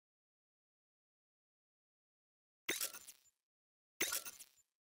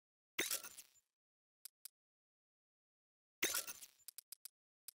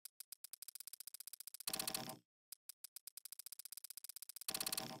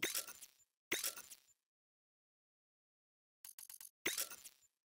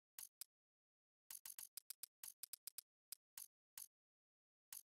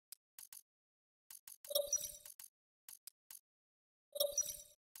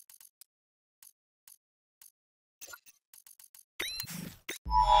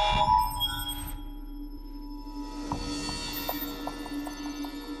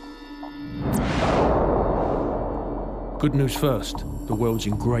Good news first, the world's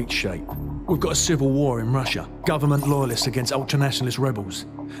in great shape. We've got a civil war in Russia, government loyalists against ultranationalist rebels,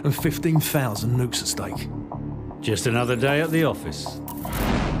 and 15,000 nukes at stake. Just another day at the office.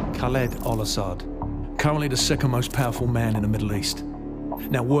 Khaled al-Assad, currently the second most powerful man in the Middle East.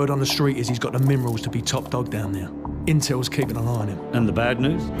 Now, word on the street is he's got the minerals to be top dog down there. Intel's keeping an eye on him. And the bad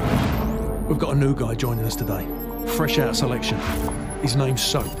news? We've got a new guy joining us today, fresh out of selection. His name's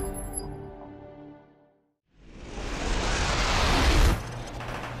Soap.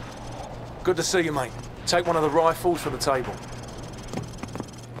 Good to see you, mate. Take one of the rifles for the table.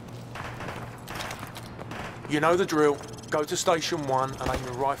 You know the drill. Go to Station 1 and aim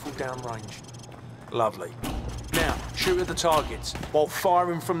your rifle down range. Lovely. Now, shoot at the targets while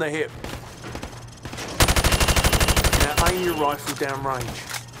firing from the hip. Now aim your rifle down range.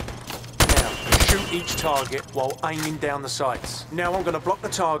 Now, shoot each target while aiming down the sights. Now I'm going to block the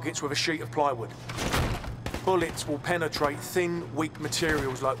targets with a sheet of plywood. Bullets will penetrate thin, weak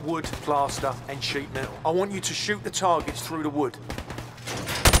materials like wood, plaster and sheet metal. I want you to shoot the targets through the wood.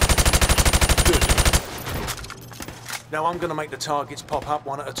 Good. Now I'm going to make the targets pop up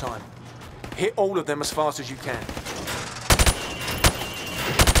one at a time. Hit all of them as fast as you can.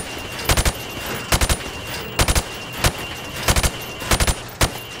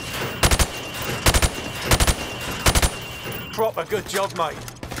 Proper good job, mate.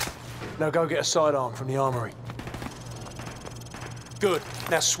 Now go get a sidearm from the armory. Good.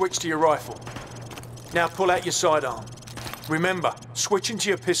 Now switch to your rifle. Now pull out your sidearm. Remember, switching to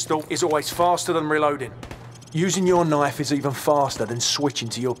your pistol is always faster than reloading. Using your knife is even faster than switching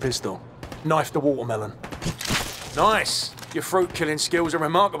to your pistol. Knife the watermelon. Nice! Your fruit killing skills are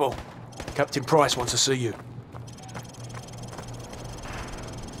remarkable. Captain Price wants to see you.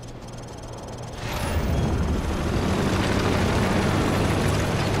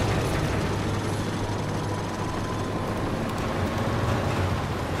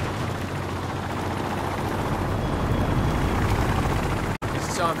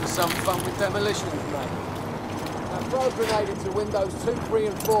 Time for some fun with demolition, mate. Now throw a grenade into windows 2, 3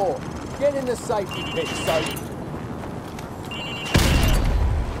 and 4. Get in the safety pit, Soap.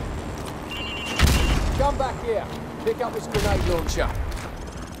 Come back here. Pick up this grenade launcher.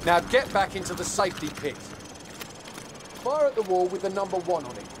 Now get back into the safety pit. Fire at the wall with the number 1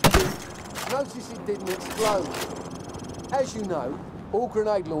 on it. Notice it didn't explode. As you know, all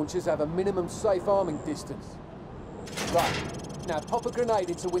grenade launchers have a minimum safe arming distance. Right. Now pop a grenade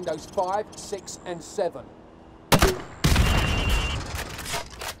into windows 5, 6 and 7.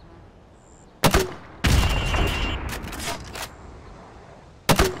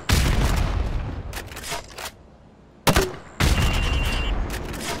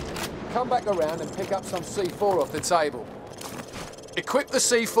 Come back around and pick up some C4 off the table. Equip the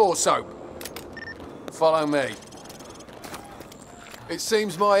C4, Soap. Follow me. It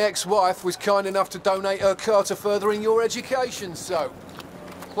seems my ex-wife was kind enough to donate her car to furthering your education, Soap.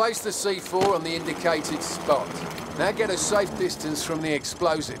 Place the C4 on the indicated spot. Now get a safe distance from the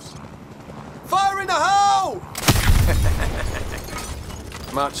explosives. Fire in the hole!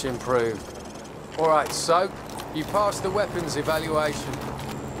 Much improved. All right, Soap, you passed the weapons evaluation.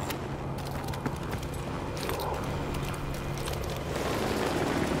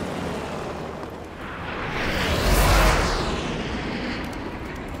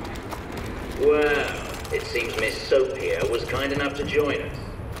 Well, it seems Miss Soap here was kind enough to join us.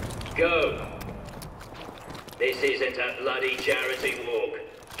 Go! This isn't a bloody charity walk.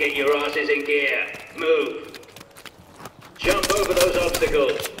 Get your asses in gear. Move! Jump over those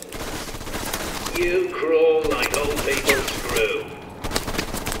obstacles. You crawl like old people screw.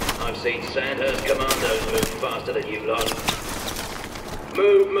 I've seen Sandhurst commandos move faster than you lot.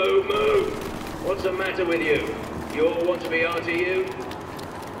 Move, move, move! What's the matter with you? You all want to be RTU?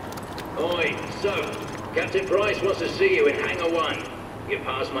 Oi, Soap, Captain Price wants to see you in Hangar 1. You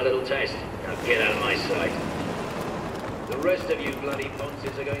passed my little test. Now get out of my sight. The rest of you bloody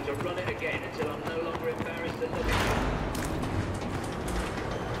bonces are going to run it again until I'm no longer embarrassed to look at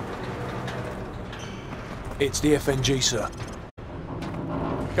you. It's the FNG, sir.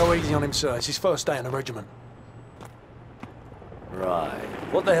 Go easy on him, sir. It's his first day in the regiment. Right.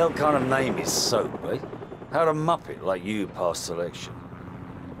 What the hell kind of name is Soap, eh? How'd a muppet like you pass selection?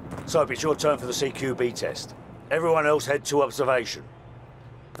 Soap, it's your turn for the CQB test. Everyone else head to observation.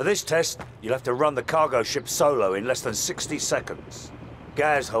 For this test, you'll have to run the cargo ship solo in less than 60 seconds.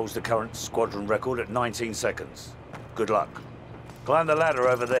 Gaz holds the current squadron record at 19 seconds. Good luck. Climb the ladder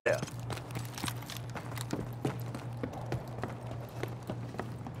over there.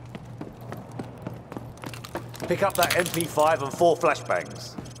 Pick up that MP5 and 4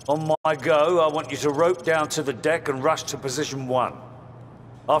 flashbangs. On my go, I want you to rope down to the deck and rush to position 1.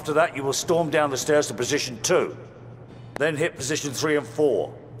 After that, you will storm down the stairs to position 2. Then hit position 3 and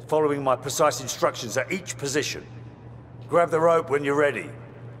 4, following my precise instructions at each position. Grab the rope when you're ready.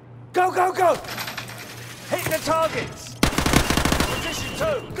 Go, go, go! Hit the targets!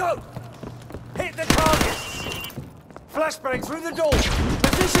 Position 2, go! Hit the targets! Flashbang through the door!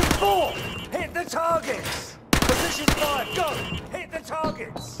 Position 4, hit the targets! Position 5, go! Hit the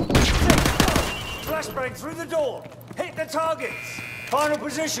targets! 6, go! Flashbang through the door! Hit the targets! Final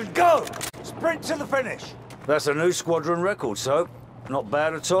position, go! Sprint to the finish! That's a new squadron record, so not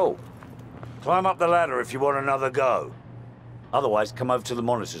bad at all. Climb up the ladder if you want another go. Otherwise, come over to the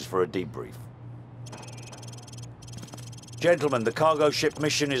monitors for a debrief. Gentlemen, the cargo ship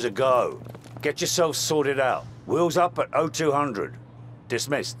mission is a go. Get yourselves sorted out. Wheels up at 0200.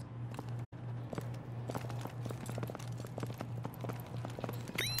 Dismissed.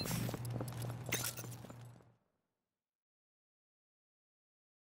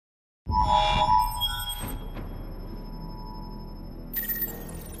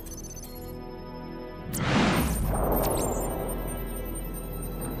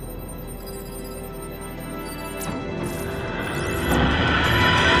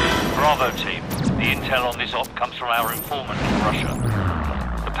 Bravo team. The intel on this op comes from our informant in Russia.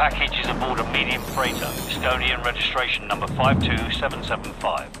 The package is aboard a medium freighter, Estonian registration number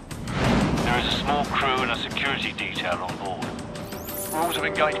 52775. There is a small crew and a security detail on board. Rules of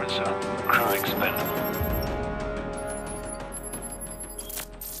engagement, sir. Crew expendable.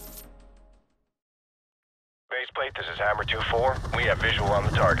 Baseplate, this is Hammer 2-4. We have visual on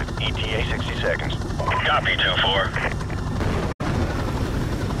the target. ETA 60 seconds. Copy 2-4.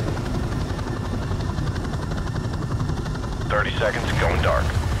 30 seconds, going dark.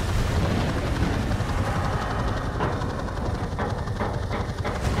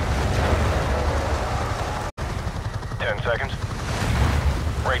 Seconds.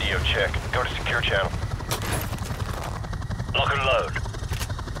 Radio check. Go to secure channel. Lock and load.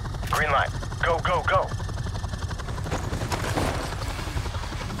 Green light. Go, go, go.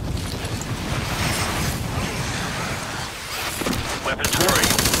 Weapons free.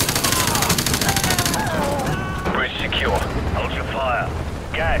 Bridge secure. Hold your fire.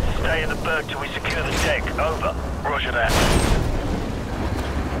 Guys, stay in the berg till we secure the deck. Over. Roger that.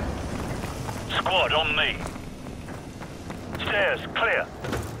 Squad, on me. Stairs, clear.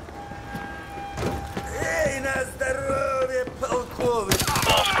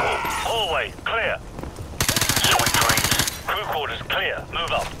 Last call. Hallway, clear. Sweet dreams. Crew quarters, clear.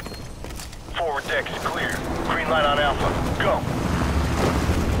 Move up. Forward deck is clear. Green light on Alpha. Go.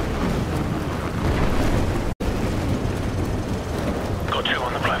 Got two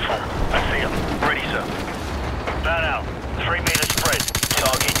on the platform. I see them. Ready, sir. Fan out. 3 meter spread.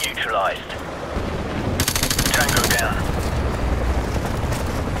 Target neutralized. Tango down.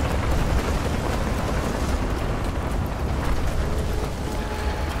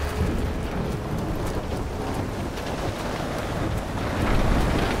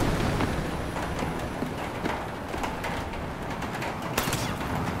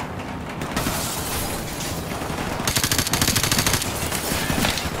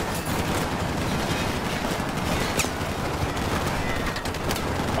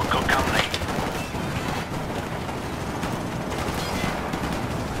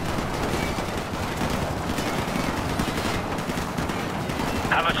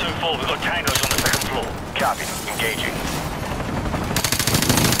 Hammer 2-4, we've got tangos on the second floor. Copy. Engaging.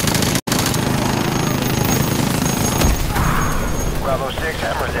 Bravo 6,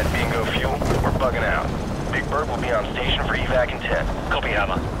 Hammer's at bingo fuel. We're bugging out. Big Bird will be on station for evac in 10. Copy,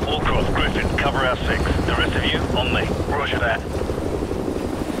 Hammer. Wallcroft, Griffin, cover our 6. The rest of you, on me. Roger that.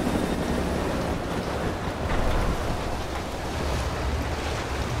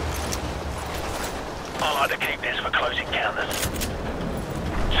 I like to keep this for close encounters.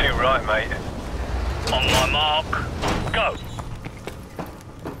 Too right, mate. On my mark, go.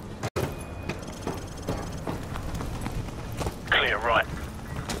 Clear right.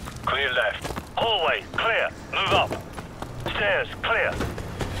 Clear left. Hallway, clear. Move up. Stairs, clear.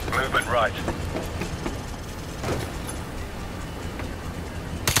 Movement right.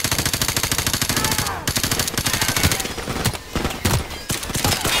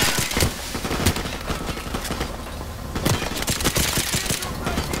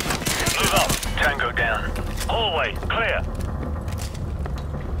 Move up. Tango down. Hallway, clear.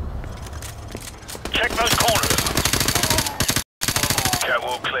 Check those corners.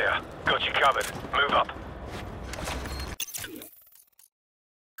 Catwalk clear. Got you covered. Move up.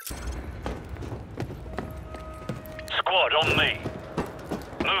 Squad, on me.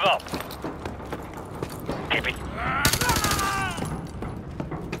 Move up. Keep it.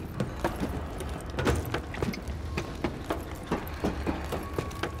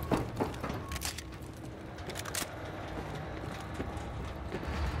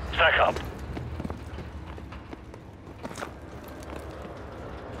 Stack up.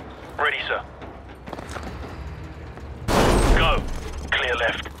 Ready, sir. Go. Clear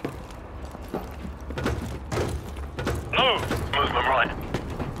left. Move. Movement right.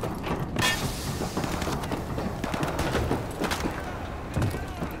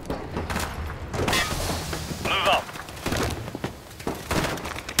 Move up.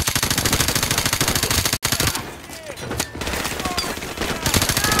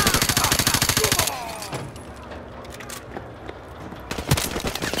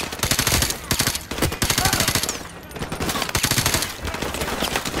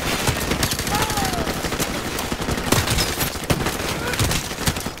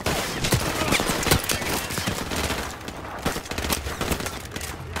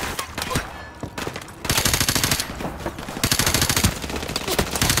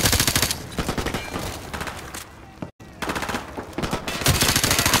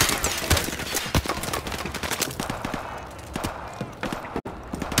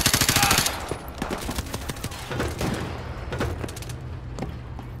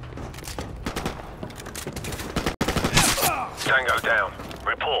 Tango down.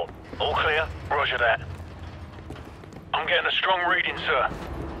 Report. All clear? Roger that. I'm getting a strong reading, sir.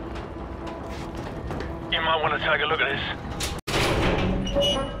 You might want to take a look at this.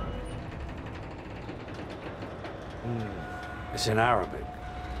 It's in Arabic.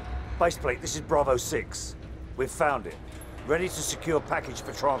 Baseplate, this is Bravo 6. We've found it. Ready to secure package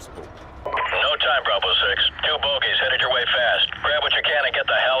for transport. No time, Bravo 6. 2 bogies headed your way fast. Grab what you can and get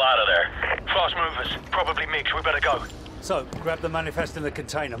the hell out of there. Fast movers. Probably mixed. We better go. So, grab the manifest in the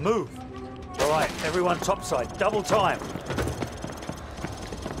container. Move! All right, everyone topside. Double time.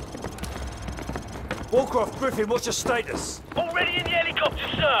 Warcraft, Griffin, what's your status? Already in the helicopter,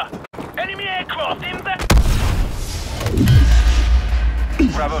 sir. Enemy aircraft inbound.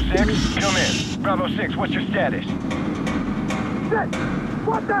 Bravo 6, come in. Bravo 6, what's your status? Shit!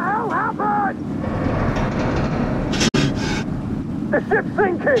 What the hell happened? The ship's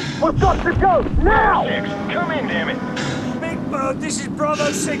sinking! We've got to go, now! Bravo 6, come in, damn it. Big Bird, this is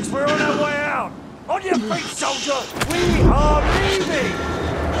Bravo 6. We're on our way out. On your feet, soldier. We are leaving.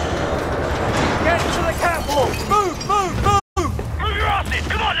 Get to the catwalk. Move, move, move. Move your asses.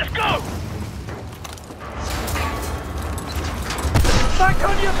 Come on, let's go. Back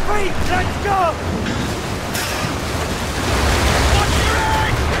on your feet. Let's go. Watch your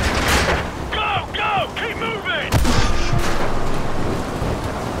head. Go, go. Keep moving.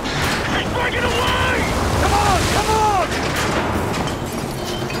 He's breaking away. Come on, come on.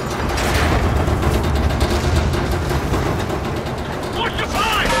 What's the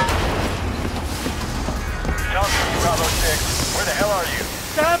pipe? Talk to me, Bravo 6. Where the hell are you?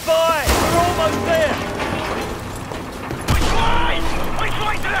 Stand by. We're almost there. Which way? Which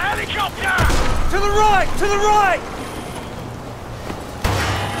way to the helicopter? To the right, to the right.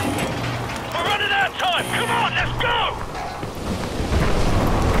 We're running out of time. Come on, let's go.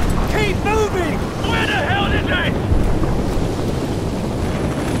 Keep moving. Where the hell is it?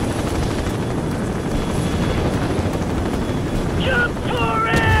 Jump for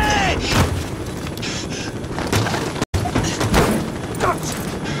it! Gotcha.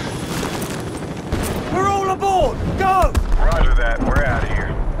 We're all aboard. Go. Roger that, we're out of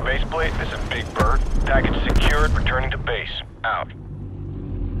here. Baseplate, this is Big Bird. Package secured, returning to base. Out.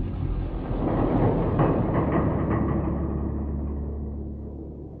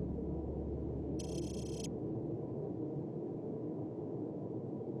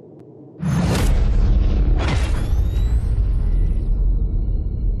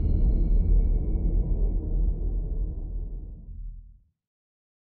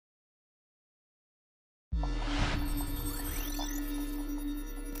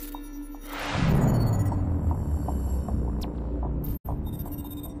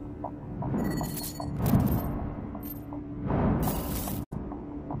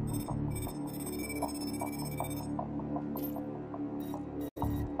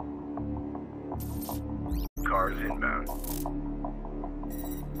 Cars inbound.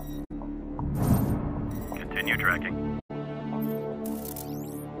 Continue tracking.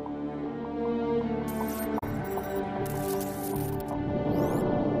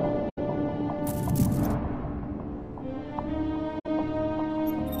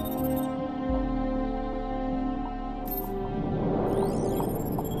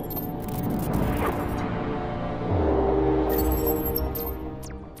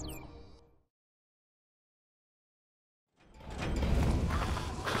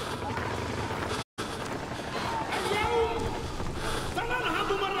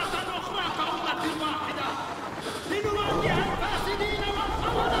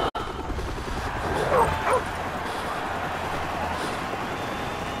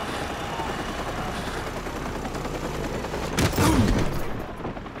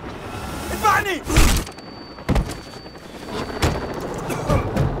 الثاني!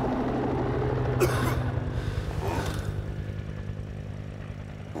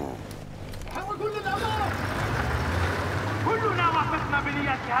 كلنا وافقنا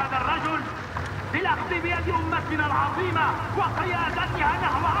بنية هذا الرجل بالأخذ بيد أمتنا العظيمة وقيادتها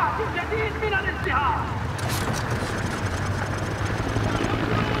نحو عهد جديد من الازدهار.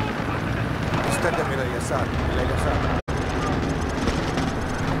 استدم إلى اليسار، إلى اليسار.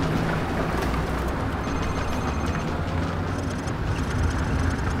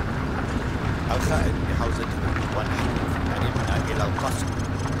 الخائن بحوزتنا ونحن قريبنا إلى القصر.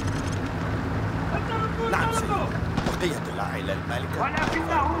 نعم سيدي. بقية العائلة المالكة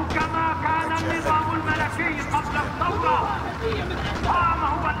ولكنه كما كان النظام الملكي قبل الثورة قام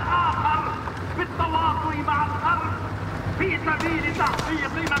هو الآخر بالتواطؤ مع الغرب في سبيل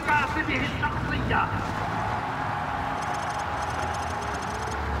تحقيق مكاسبه الشخصية.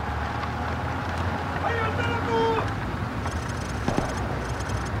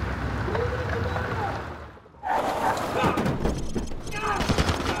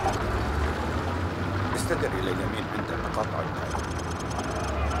 استدر إلى اليمين عند تقاطع الطريق.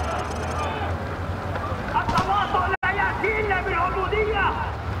 التواطؤ لا يأتي إلا بالعبودية،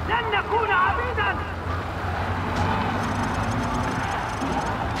 لن نكون عبيدا.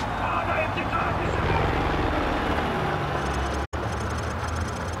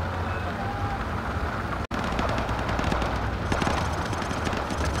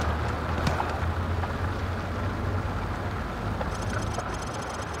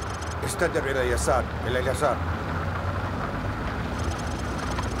 استدر إلى اليسار، إلى اليسار.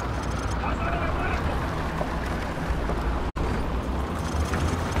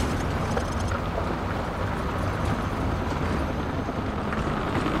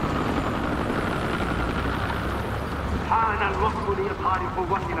 حان الوقت لإظهار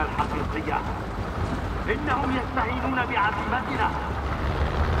قوتنا الحقيقية. إنهم يستهينون بعزيمتنا.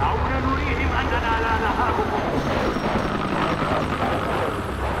 دعونا نريهم أننا لا نهابهم.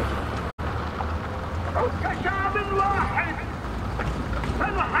 كشعب واحد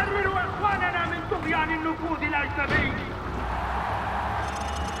سنحرر إخواننا من طغيان النفوذ الأجنبي.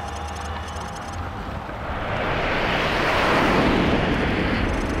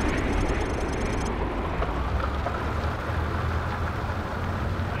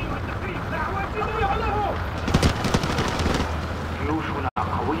 جيوشنا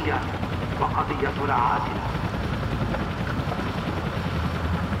قوية وقضيتنا عادلة.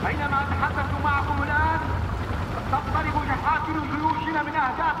 بينما أتحدث معكم الآن تقترب جحافل جيوشنا من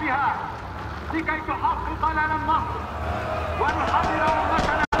أهدافها لكي تحقق لنا النصر ونحرر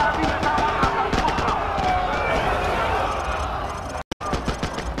أمتنا العزيزة مرة أخرى.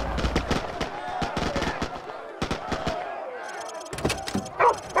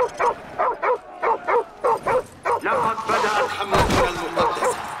 لقد بدأت حملتنا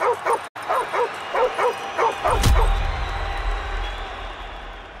المقدسة.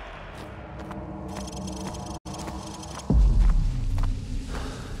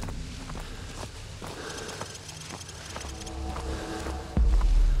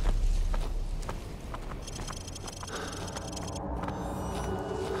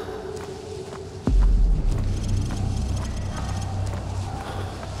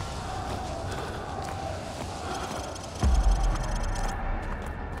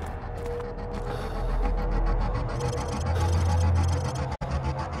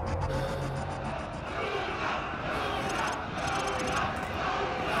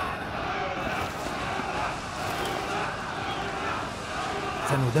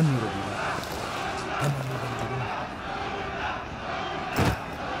 سندمر بلادهم كما يدمرون.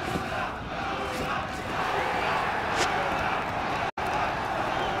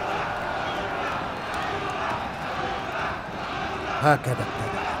 هكذا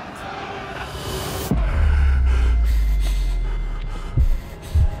ابتدأت.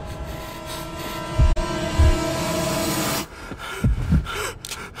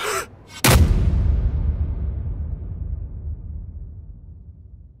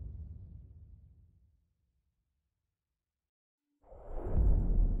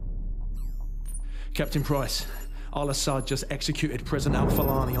 Captain Price, Al-Assad just executed President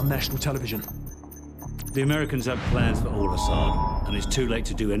Al-Falani on national television. The Americans have plans for Al-Assad, and it's too late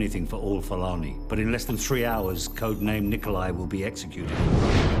to do anything for Al-Falani. But in less than 3 hours, codename Nikolai will be executed.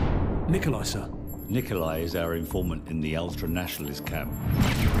 Nikolai, sir? Nikolai is our informant in the ultra-nationalist camp.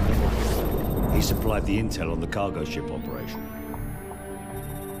 He supplied the intel on the cargo ship operation.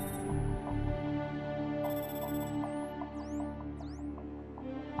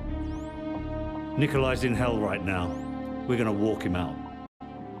 Nikolai's in hell right now. We're gonna walk him out.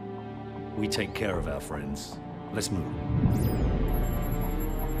 We take care of our friends. Let's move.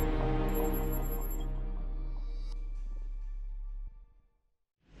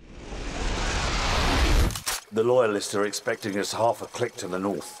 The Loyalists are expecting us half a click to the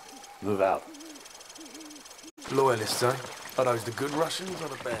north. Move out. Loyalists, eh? Are those the good Russians or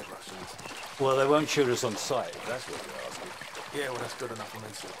the bad Russians? Well, they won't shoot us on sight, if that's what you're asking. Yeah, well, that's good enough for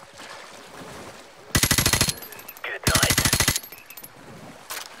me, sir. Good night.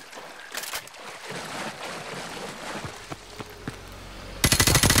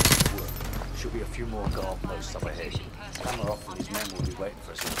 Should be a few more guard posts up ahead. Kamarov and his men will be waiting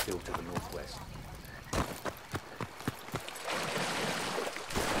for us in the field to the northwest.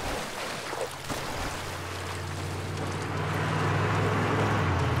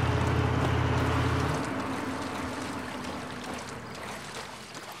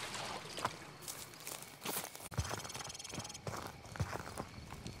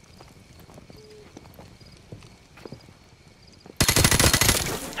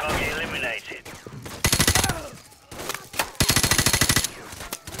 Target eliminated.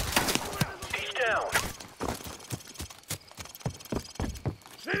 He's down.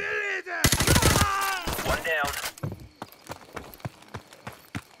 One down.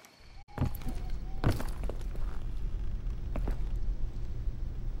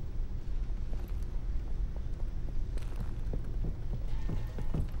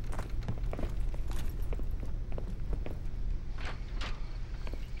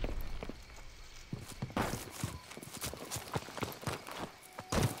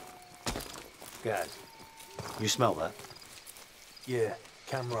 Guys, you smell that? Yeah,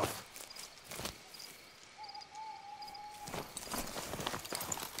 camera off.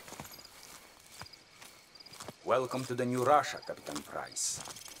 Welcome to the new Russia, Captain Price.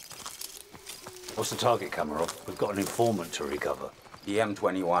 What's the target, Kamarov? We've got an informant to recover. The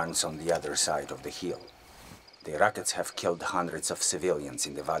M21's on the other side of the hill. The rockets have killed hundreds of civilians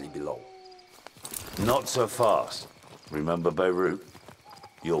in the valley below. Not so fast. Remember Beirut?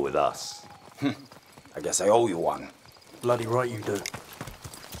 You're with us. I guess I owe you one. Bloody right you do.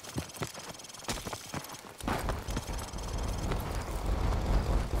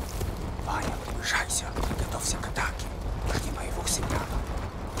 Ваня, приближайся. Готовься к атаке. Жди моего сигнала.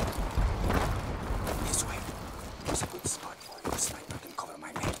 This way. There's a good spot for you. A sniper can cover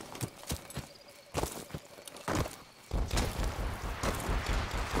my men.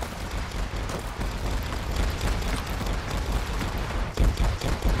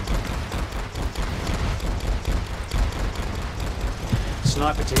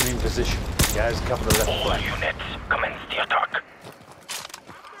 Sniper team in position. Guys, cover the left All flank. units, commence the attack.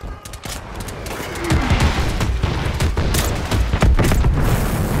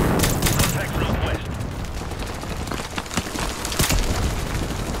 Contact northwest.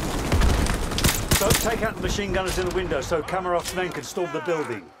 So take out the machine gunners in the window so Kamarov's men can storm the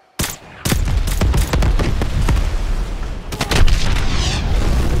building.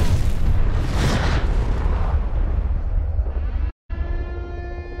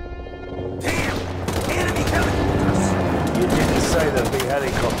 You didn't say there'd be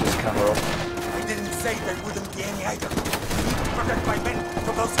helicopters, Kamarov. I didn't say there wouldn't be any either. I need to protect my men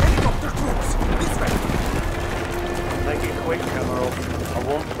from those helicopter troops. This way. Make it quick, Kamarov. I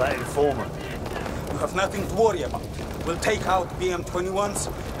want that informant. You have nothing to worry about. We'll take out BM-21s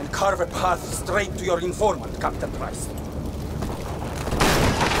and carve a path straight to your informant, Captain Price.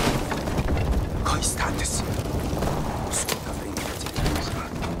 Какой статус? Сколько времени потеряли?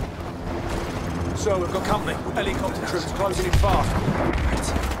 So we've got company. Helicopter troops closing in fast.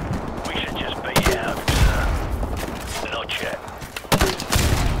 We should just be out, sir. Not yet.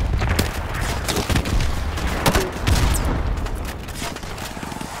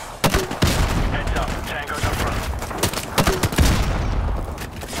 Heads up, Tango's up front.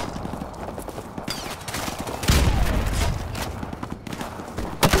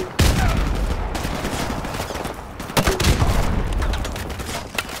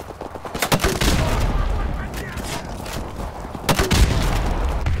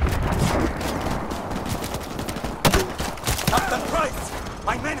 Captain Price!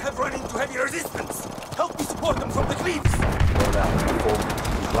 My men have run into heavy resistance! Help me support them from the cliffs! Roll out the informant.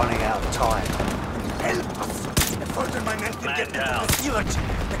 He's running out of time. Help us! The further my men can Man get down. into the village,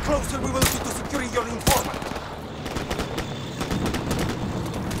 the closer we will be to securing your informant.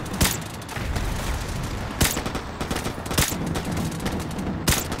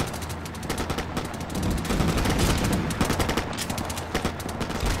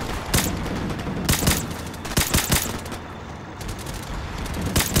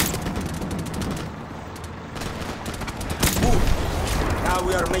 Now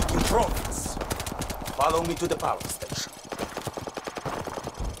we are making progress. Follow me to the power station.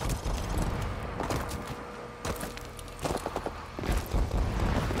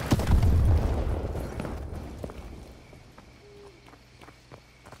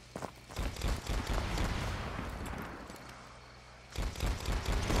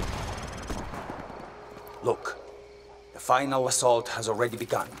 Look, the final assault has already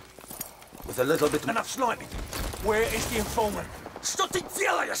begun. With a little bit... Enough sniping. Where is the informant? Что ты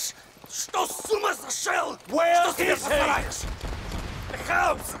делаешь? Что с ума сошел? Where Что ты is he? повторяешь? The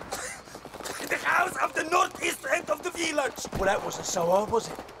house! The house of the northeast end of the village! Well, that wasn't so hard, was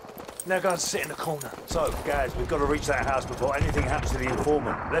it? Now go and sit in the corner. So, Gaz, we've got to reach that house before anything happens to the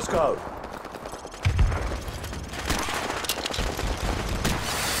informant. Let's go.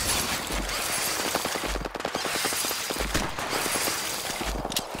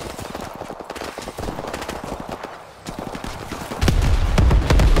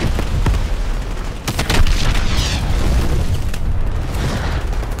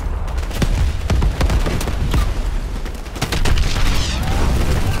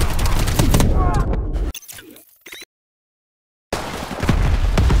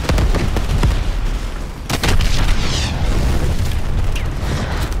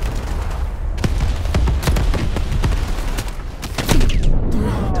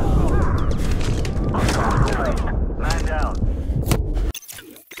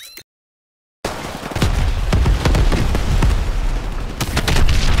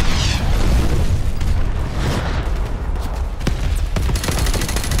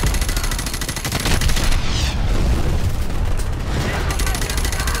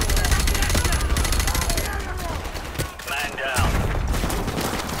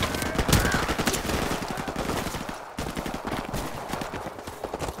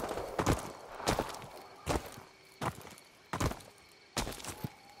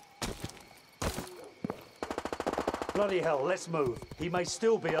 Bloody hell, let's move. He may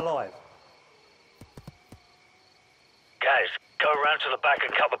still be alive. Guys, go around to the back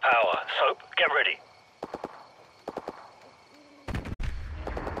and cut the power. Soap, get ready.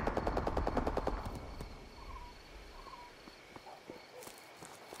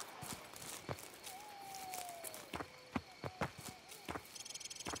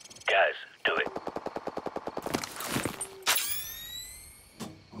 Guys, do it.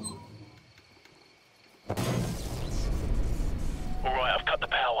 All right, I've cut the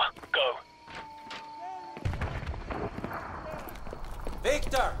power. Go.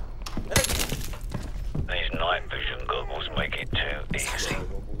 Victor! These night vision goggles make it too easy.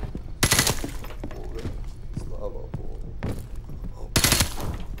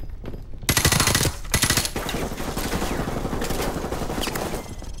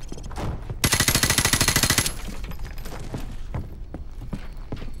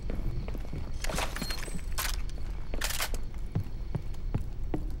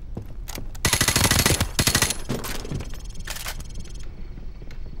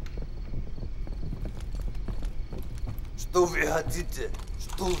 Что вы хотите?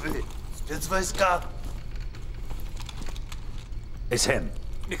 Что вы? Спецвойска? It's him.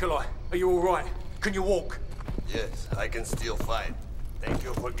 Nikolai, are you all right? Can you walk? Yes, I can still fight. Thank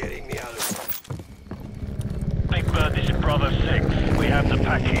you for getting me out of here. Big Bird, this is Bravo 6. We have the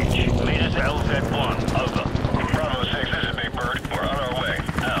package. Meet us at LZ1. Over. Bravo 6, this is Big Bird. We're on our way.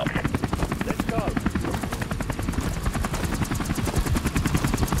 Out. Let's go.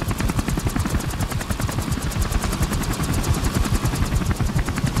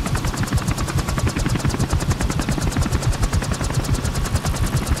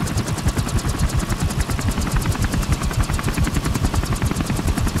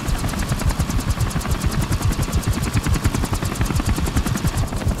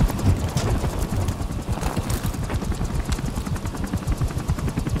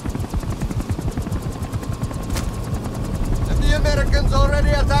 Already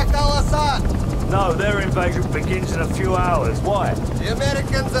attacked Al-Assad! No, their invasion begins in a few hours. Why? The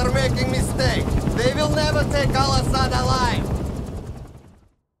Americans are making mistake. They will never take Al-Assad alive.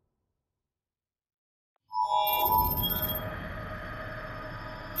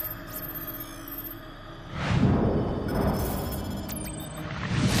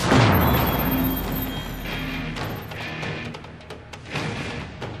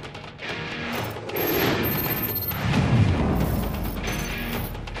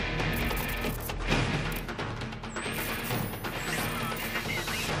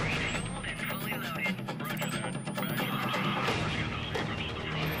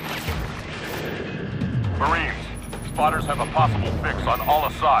 Marines, spotters have a possible fix on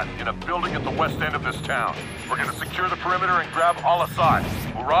Al-Assad in a building at the west end of this town. We're gonna secure the perimeter and grab Al-Assad.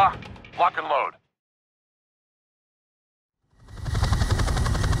 Hoorah! Lock and load.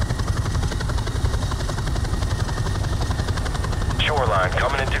 Shoreline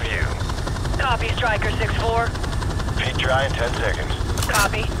coming into view. Copy, Striker 6-4. Feet dry in 10 seconds.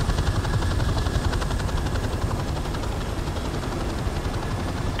 Copy.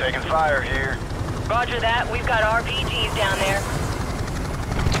 Taking fire here. Roger that. We've got RPGs down there.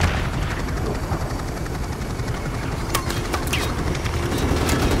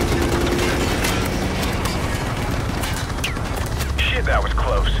 Shit, that was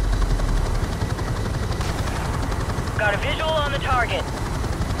close. Got a visual on the target.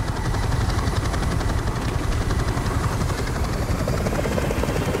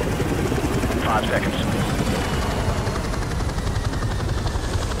 Seconds.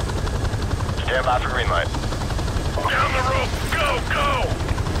 Stand by for green light. Down the rope! Go, go!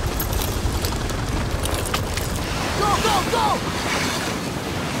 Go, go, go!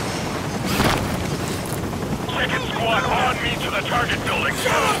 Second squad on me to the target building.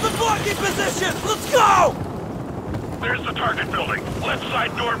 Shut up the blocking position! Let's go! There's the target building. Left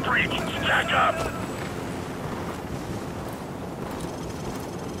side door breach. Stack up.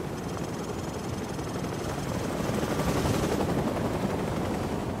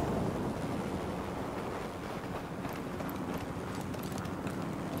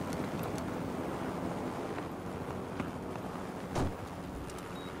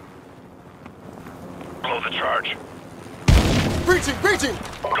 Blow the charge. Breaching! Breaching!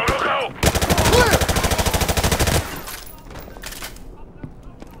 Go, go, go! Clear!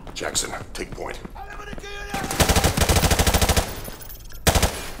 Jackson, take point.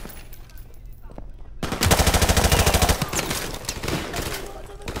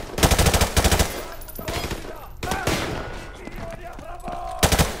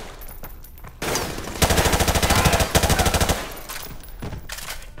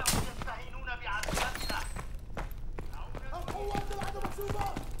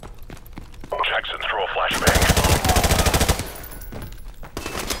 Jackson, throw a flashbang.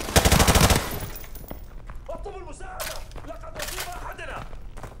 اطلب المساعدة! لقد أصيب أحدنا!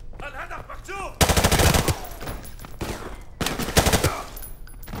 الهدف مكتوب!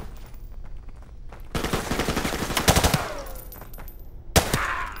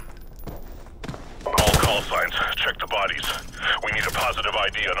 All call signs. Check the bodies. We need a positive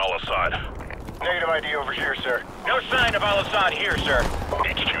ID on Al-Assad. Negative ID over here, sir. No sign of Al-Assad here, sir.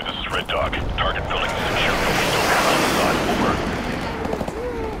 HQ, this is Red Dog. Target building is secure, but we don't have Al-Assad. Over.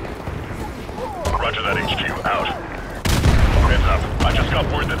 Roger that, HQ. Out. Heads up. I just got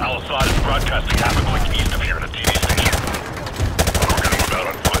word that Al-Assad is broadcasting havoc like east of here at a TV station. We're gonna move out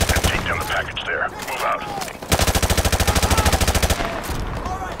on foot and take down the package there. Move out.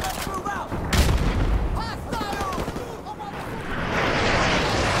 All right, let's move out!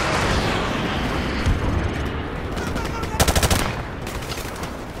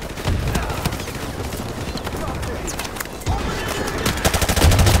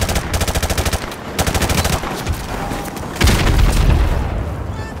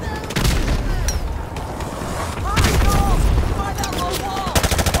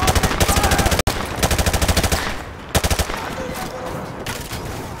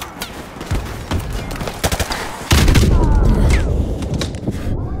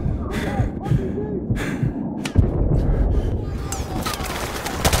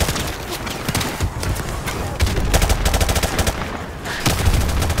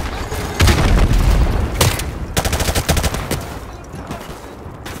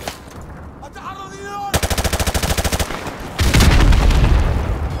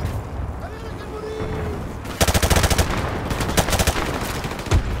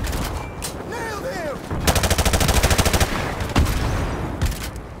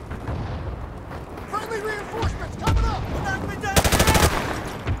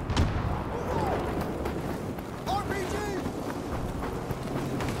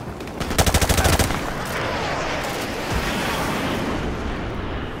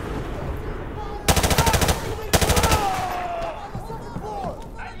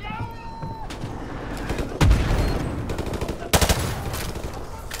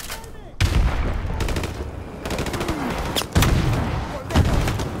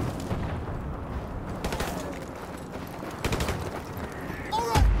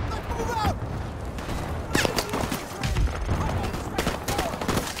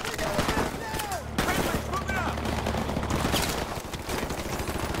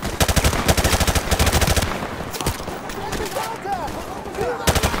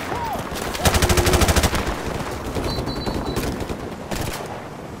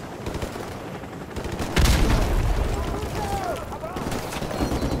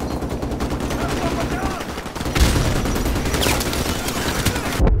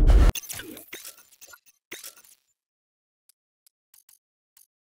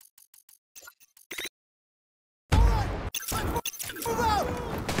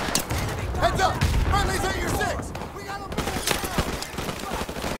 up! Friendly's at your 6! We got them!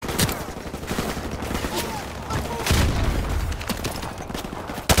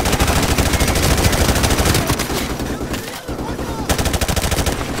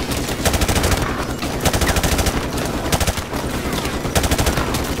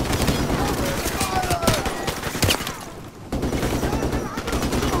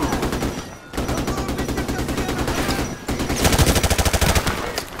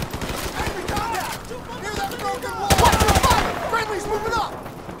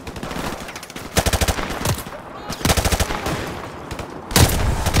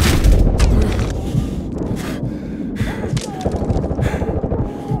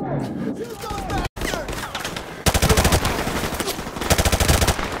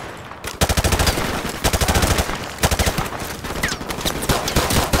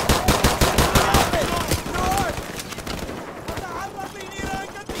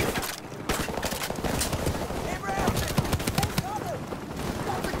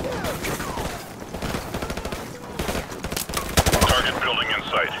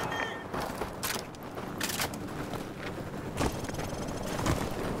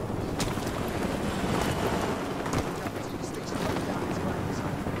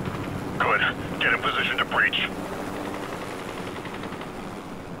 Get in position to breach.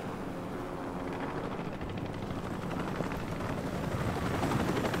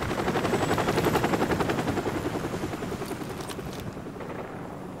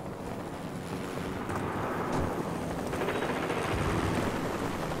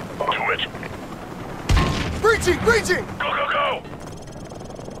 To it. Breaching! Breaching! Go, go, go!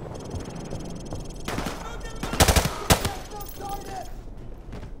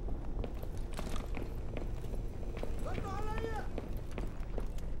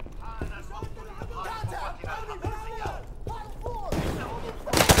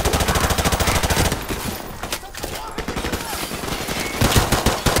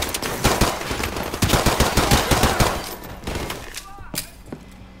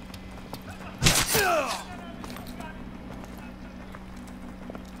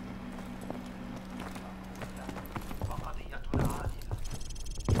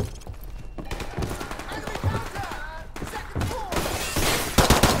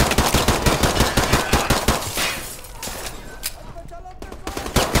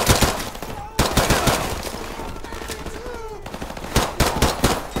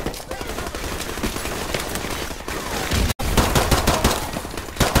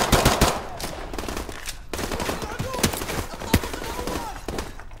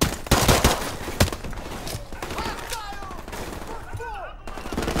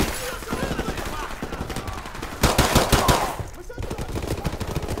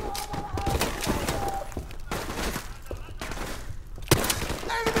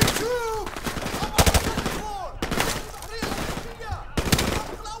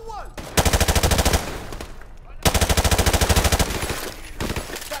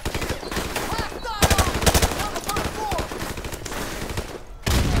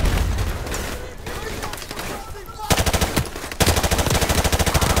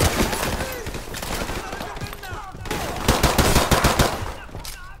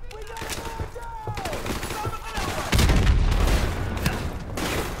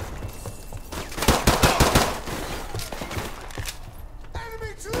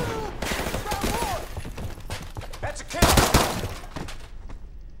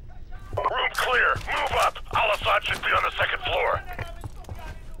 Should be on the second floor.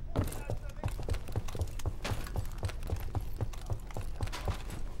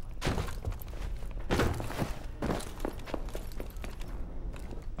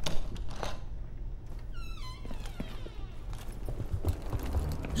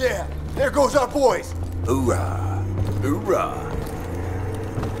 Yeah, there goes our boys. Hoorah! Hoorah!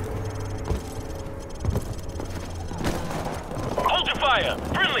 Hold your fire!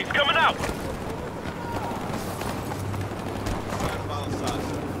 Friendly's coming out!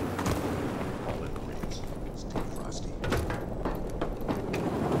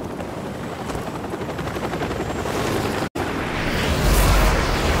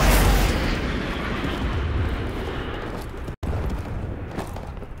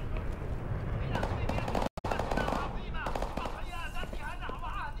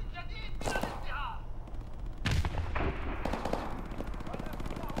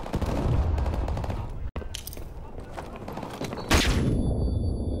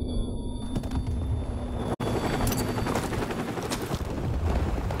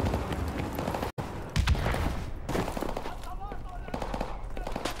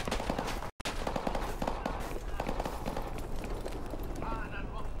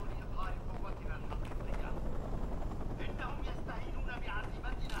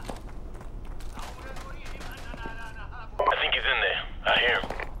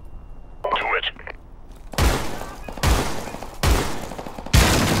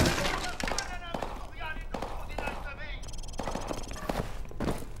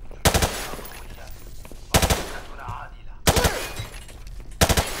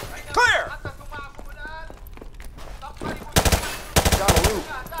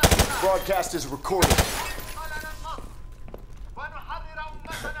 broadcast is recorded.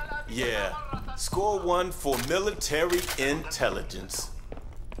 Yeah. Score 1 for military intelligence.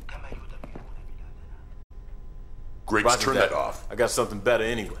 Griggs, turn that off. I got something better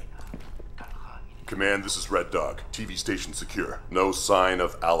anyway. Command, this is Red Dog. TV station secure. No sign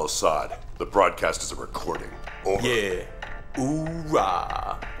of Al-Assad. The broadcast is a recording. Over. Yeah.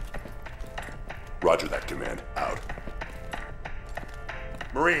 Hoorah. Roger that, Command. Out.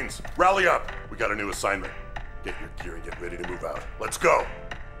 Marines, rally up. We got a new assignment. Get your gear and get ready to move out. Let's go.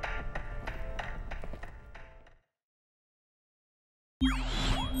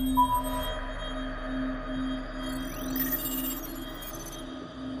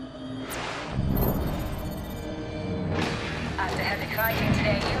 After heavy fighting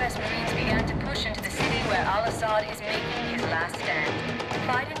today, U.S. Marines began to push into the city where Al-Assad is making his last stand.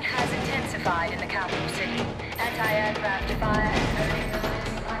 Fighting has intensified in the capital city. Anti-aircraft fire and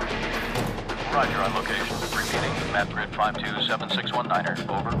Roger on location. Repeating, map grid 527619er.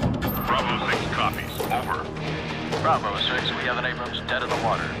 Over. Bravo 6 copies. Over. Bravo 6, we have an Abrams dead in the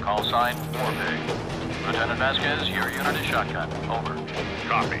water. Call sign, Warpig. Lieutenant Vasquez, your unit is shotgun. Over.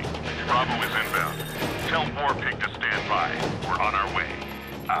 Copy. Bravo is inbound. Tell Warpig to stand by. We're on our way.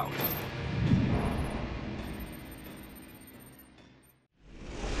 Out.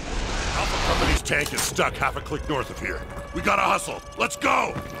 Alpha Company's tank is stuck half a click north of here. We gotta hustle. Let's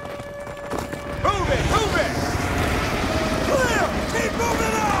go! Move it! Move it! Clear! Keep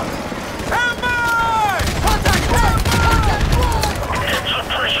moving up! Stand by! Contact! Contact! Get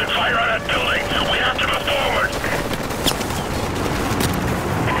suppression fire on that building! We have to move forward!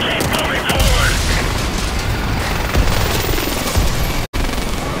 Keep moving forward!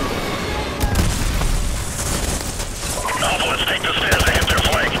 Alpha, let's take the stairs and hit their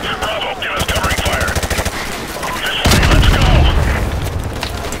flank. Bravo, give us covering fire. This way, let's go!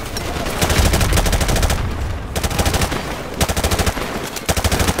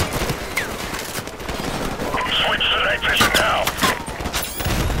 Switch to night vision now.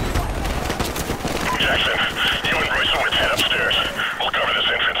 Jackson, you and Royce Owens head upstairs. We'll cover this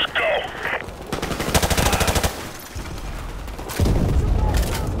entrance. Go.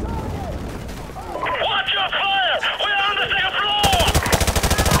 Watch your fire! We're on the second floor!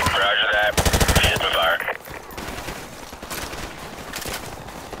 Roger that. Hit the fire.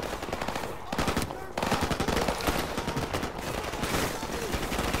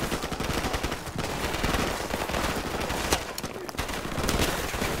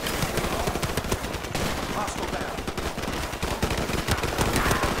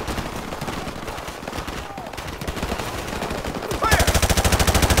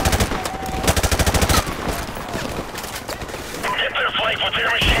 Hit their flank with their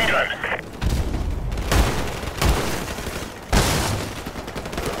machine gun.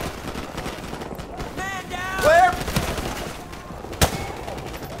 Clear!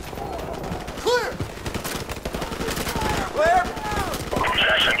 Clear! Clear!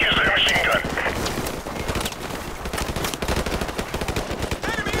 Jackson, use their machine gun.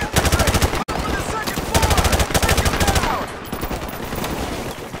 Enemy infantry! Up on the second floor! Take them down!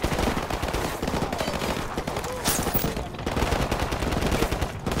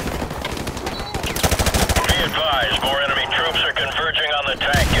 Be advised, more enemy troops are converging on the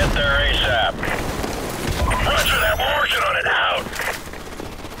tank. Get there ASAP. Roger that, we're working on it. Out.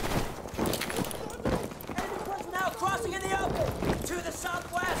 Enemy personnel crossing in the open! To the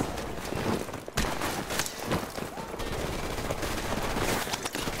southwest!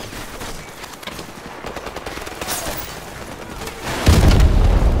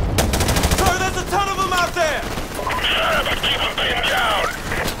 Sir, there's a ton of them out there! Son of a, keep them pinned down.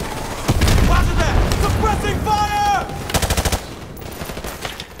 Roger that! Suppressing fire!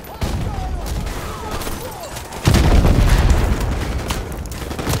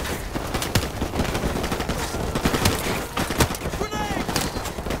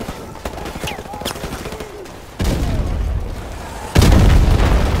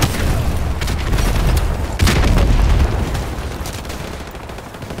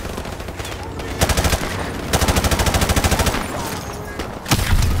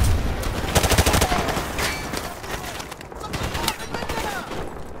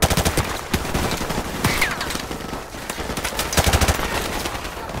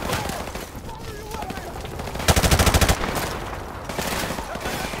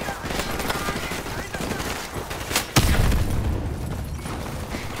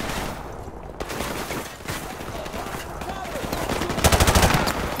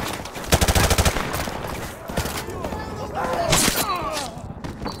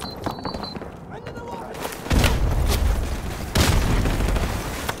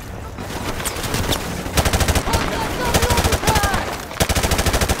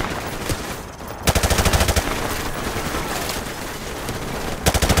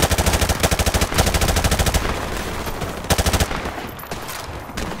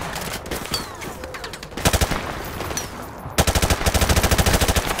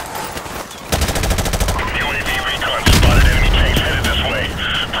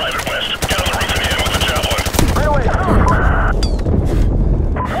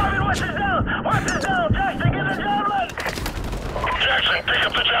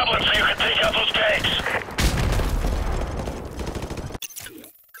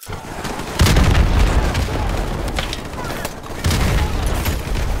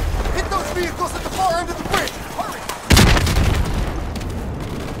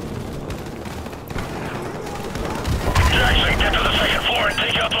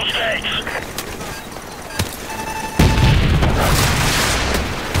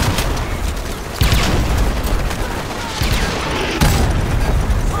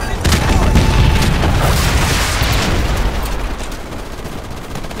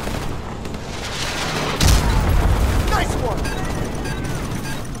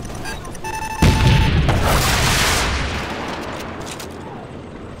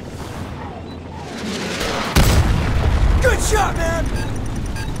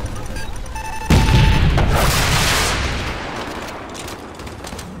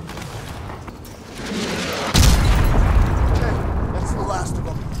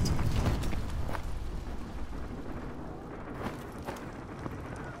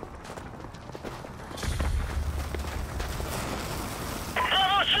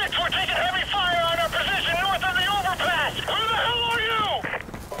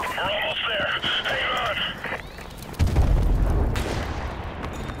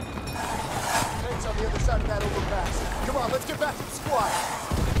 that overpass. Come on, let's get back to the squad.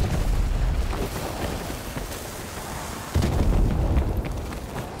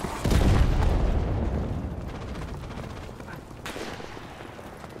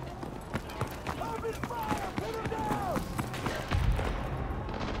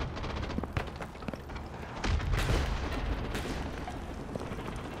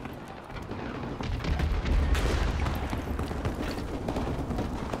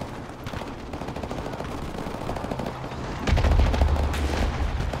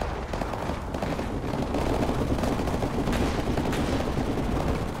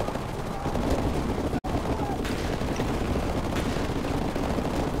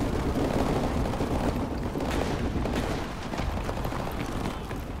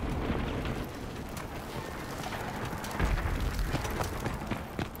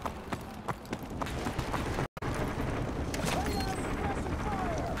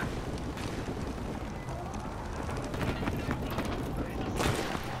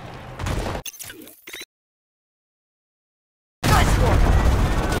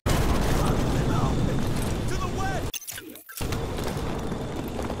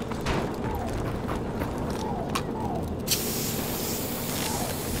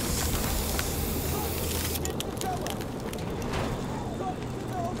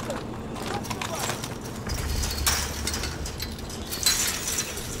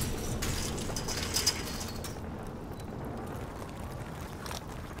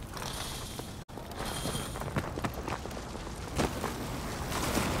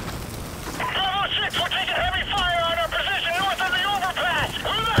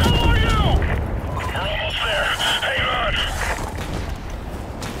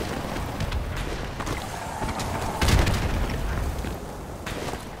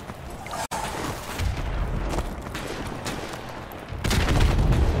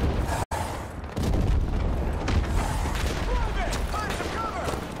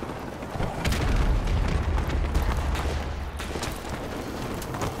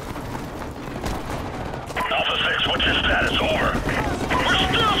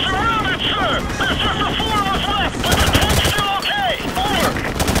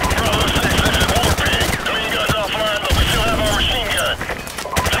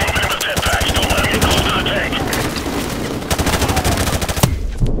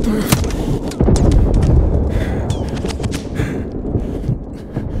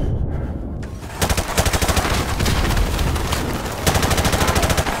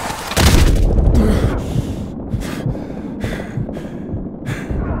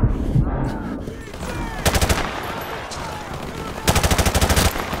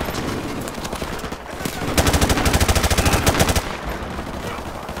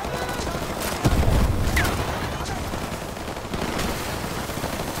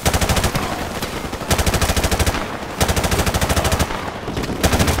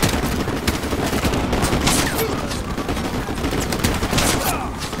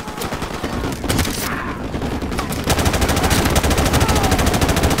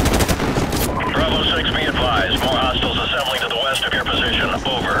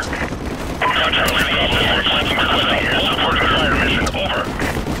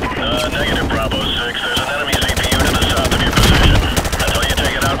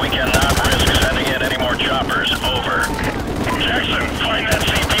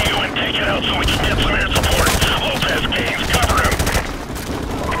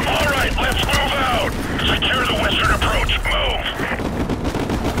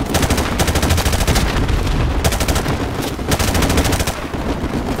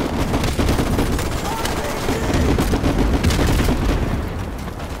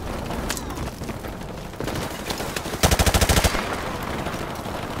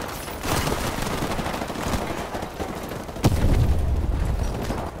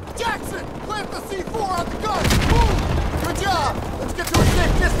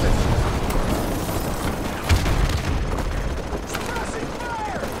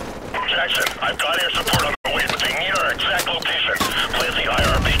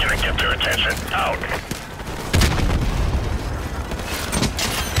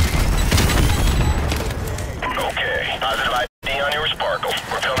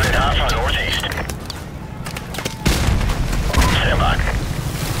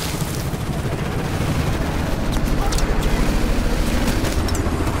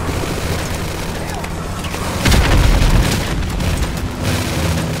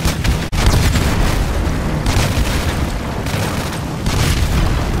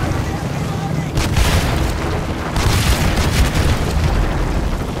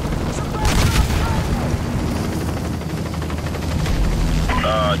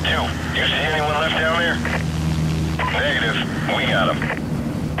 2. You see anyone left down there? Negative. We got them.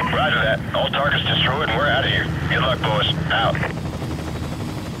 Roger that. All targets destroyed and we're out of here. Good luck, boys. Out.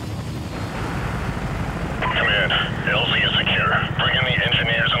 Command, LZ is secure. Bring in the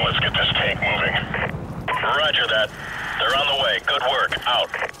engineers and let's get this tank moving. Roger that. They're on the way. Good work. Out.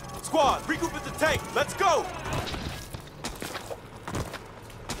 Squad, regroup at the tank. Let's go!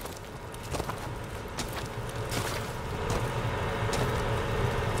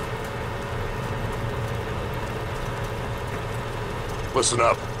 Listen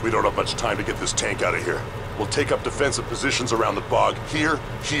up. We don't have much time to get this tank out of here. We'll take up defensive positions around the bog here,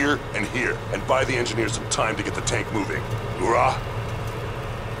 here, and here, and buy the engineers some time to get the tank moving. Hoorah!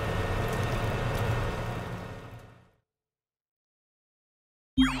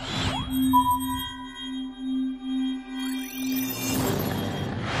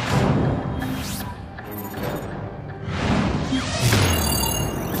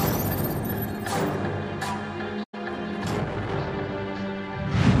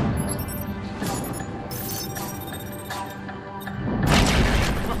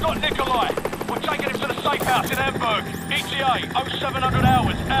 Nikolai! We're taking him to the safe house in Hamburg. ETA, 0700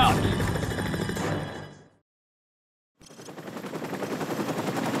 hours, out!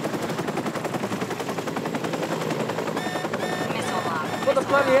 What the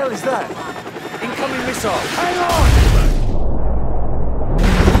bloody hell is that? Incoming missile! Hang on!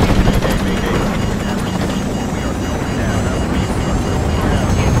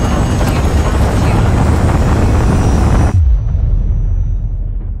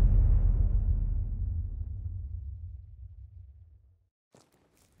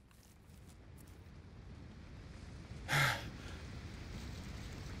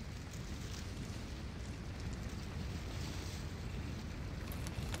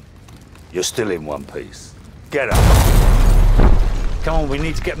 You're still in one piece. Get up. Come on, we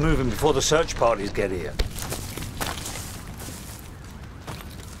need to get moving before the search parties get here.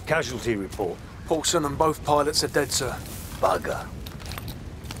 Casualty report. Paulson and both pilots are dead, sir. Bugger.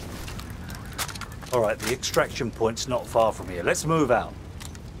 All right, the extraction point's not far from here. Let's move out.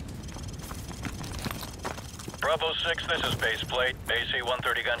 Bravo 6, this is baseplate.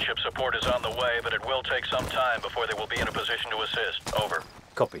 AC-130 gunship support is on the way, but it will take some time before they will be in a position to assist. Over.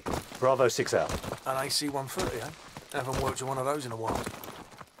 Copy. Bravo 6 out. An AC-130, eh? Haven't worked with one of those in a while.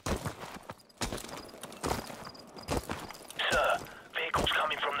 Sir, vehicles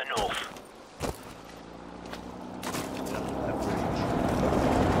coming from the north.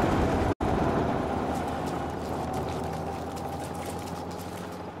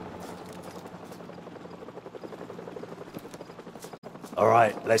 All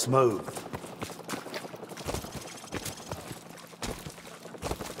right, let's move.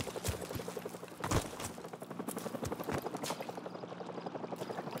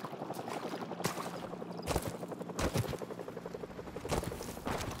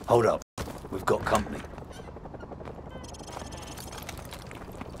 Hold up. We've got company.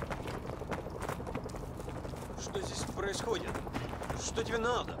 Что здесь происходит? Что тебе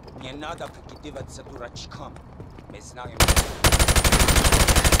надо? Не надо прикидываться дурачком. Мы знаем.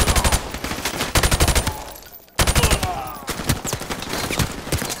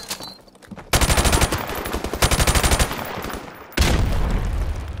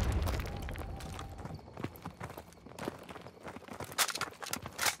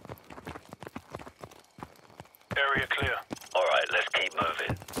 Area clear. All right, let's keep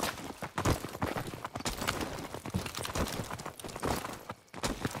moving.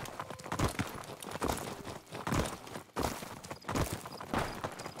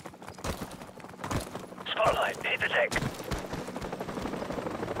 Spotlight, hit the deck.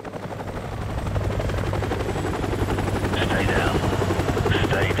 Stay down.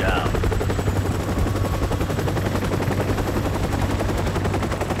 Stay down.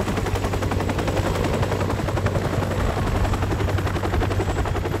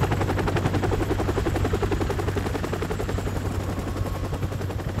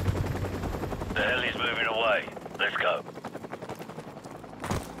 The heli's moving away. Let's go.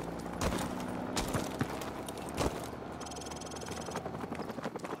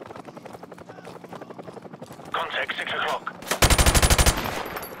 Contact 6 o'clock.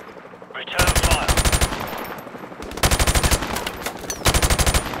 Return fire.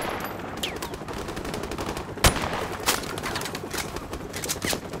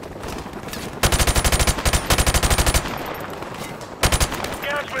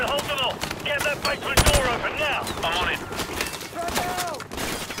 Guards, we'll hold them all. Get that basement door open now. I'm on it.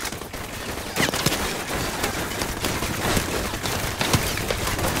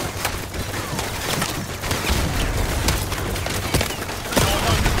 Door's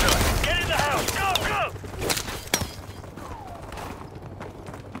open.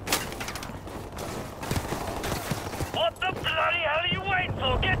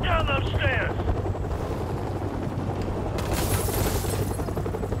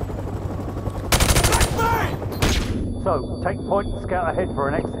 So, take point and scout ahead for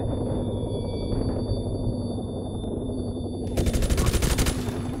an exit.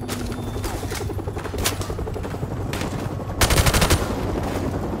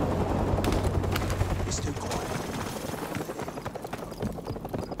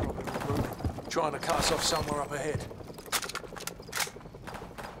 Trying to cut us off somewhere up ahead.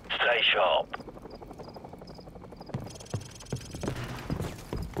 Stay sharp.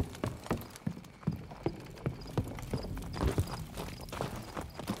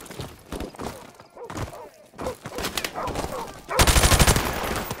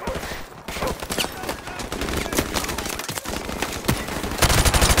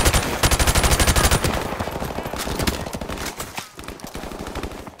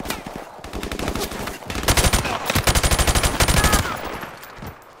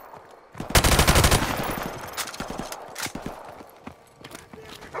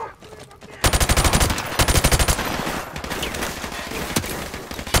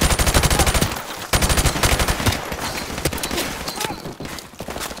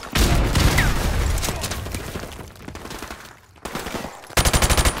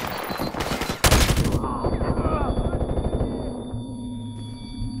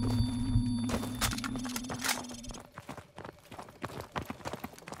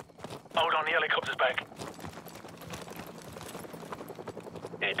 Hold on, the helicopter's back.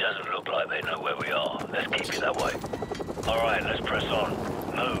 It doesn't look like they know where we are. Let's keep it that way. Alright, let's press on.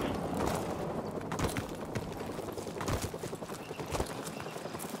 Move.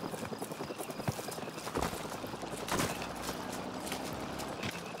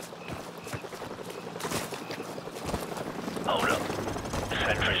 Hold up.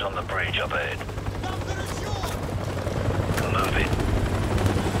 Sentries on the bridge up ahead. Move it.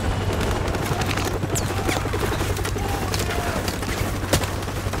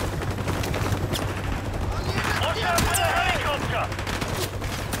 Watch out for the helicopter!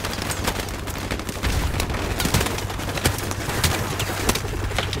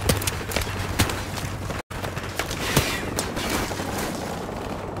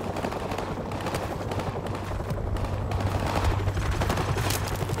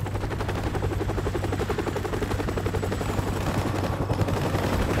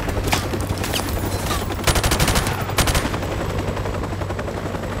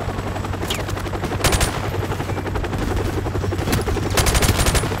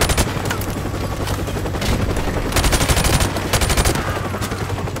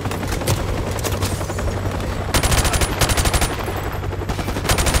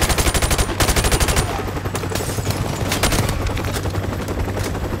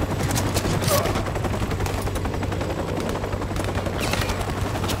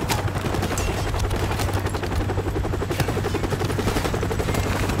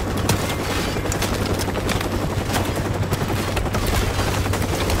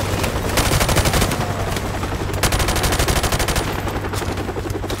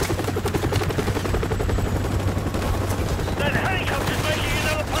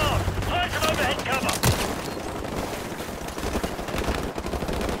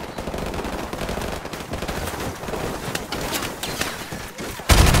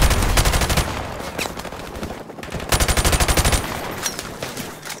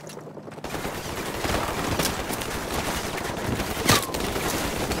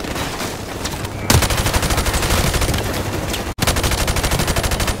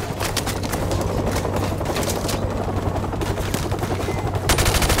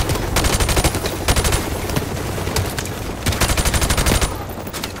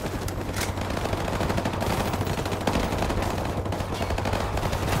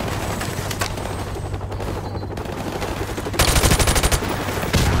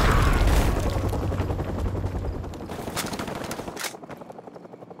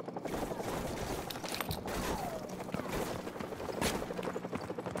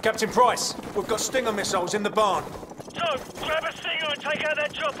 Captain Price, we've got Stinger missiles in the barn. So, grab a Stinger and take out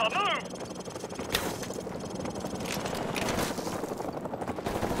that chopper. Move!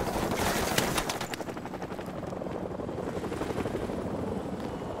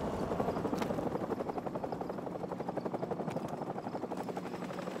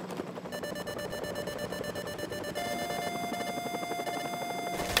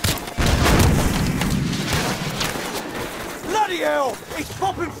 Bloody hell! He's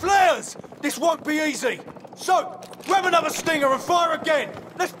popping flares! This won't be easy! So, grab another Stinger and fire again!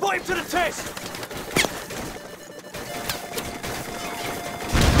 Let's put him to the test!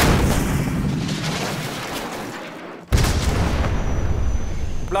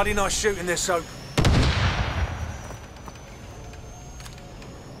 Bloody nice shooting this, Soap.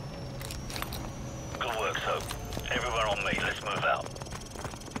 Good work, Soap. Everyone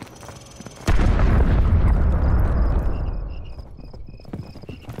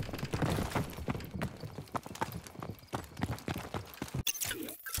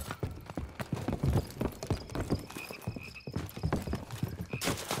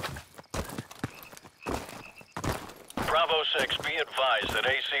Bravo 6, be advised that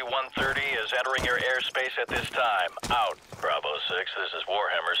AC-130 is entering your airspace at this time. Out. Bravo 6, this is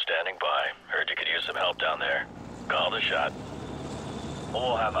Warhammer standing by. Heard you could use some help down there. Call the shot.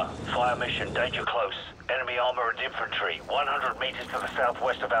 Warhammer, fire mission, danger close. Enemy armor and infantry, 100 meters to the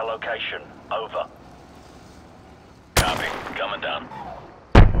southwest of our location. Over. Copy. Coming down.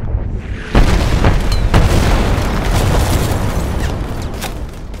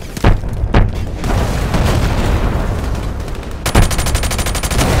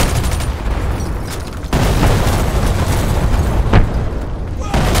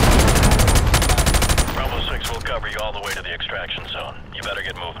 All the way to the extraction zone. You better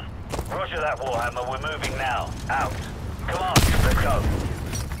get moving. Roger that, Warhammer. We're moving now. Out. Come on, let's go.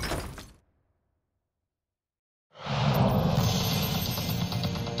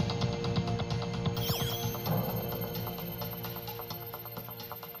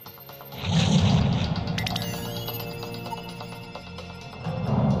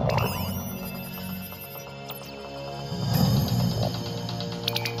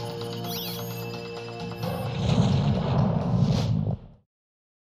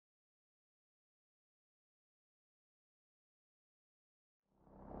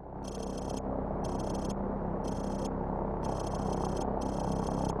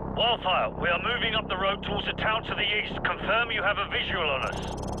 Wildfire, we are moving up the road towards a town to the east. Confirm you have a visual on us.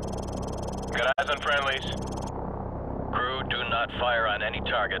 Got eyes on friendlies. Crew, do not fire on any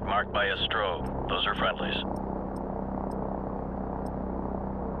target marked by a strobe. Those are friendlies.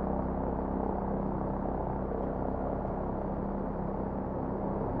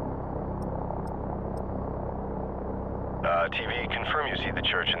 TV, confirm you see the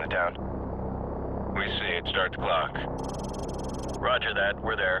church in the town. We see it. Start the clock. Roger that.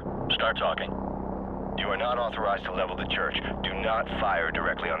 We're there. Start talking. You are not authorized to level the church. Do not fire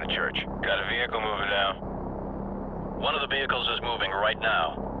directly on the church. Got a vehicle moving now. One of the vehicles is moving right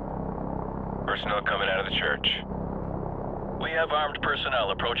now. Personnel coming out of the church. We have armed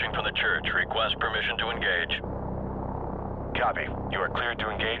personnel approaching from the church. Request permission to engage. Copy. You are cleared to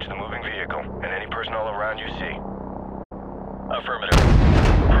engage the moving vehicle and any personnel around you see. Affirmative.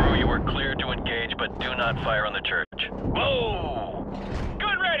 Crew, you are cleared to engage, but do not fire on the church. Whoa!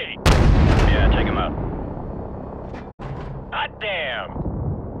 Gun ready! Yeah, take him out. Hot damn!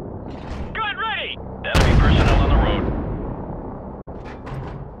 Gun ready! Enemy personnel on the road.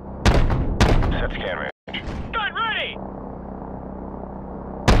 Set scan range. Gun ready!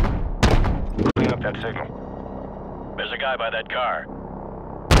 Clean up that signal. There's a guy by that car.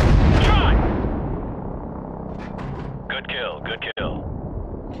 Shot! Good kill, good kill.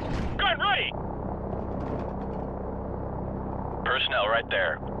 Gun ready! Personnel right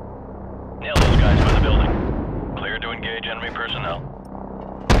there. Nail those guys by the building. Clear to engage enemy personnel.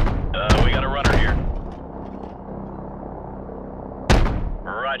 We got a runner here.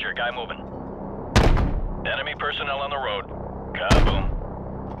 Roger, guy moving. Enemy personnel on the road. Kaboom.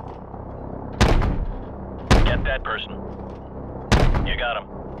 Get that person. You got him.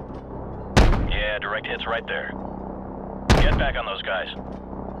 Yeah, direct hits right there. Get back on those guys.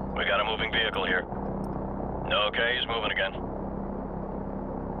 We got a moving vehicle here. Okay, he's moving again.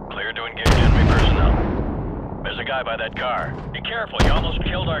 Clear to engage enemy personnel. There's a guy by that car. Be careful, you almost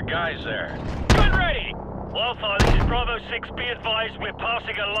killed our guys there. Gun ready! Wildfire, this is Bravo 6. Be advised, we're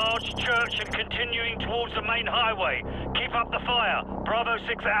passing a large church and continuing towards the main highway. Keep up the fire. Bravo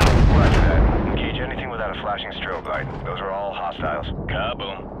 6 out. Roger that. Engage anything without a flashing strobe light. Those are all hostiles.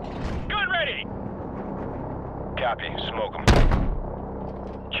 Kaboom. Gun ready! Copy. Smoke them.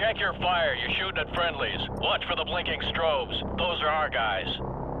 Check your fire. You're shooting at friendlies. Watch for the blinking strobes. Those are our guys.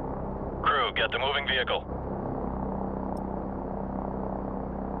 Crew, get the moving vehicle.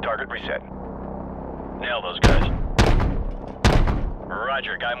 Target reset. Nail those guys.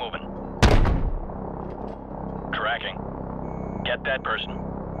 Roger, guy moving. Tracking. Get that person.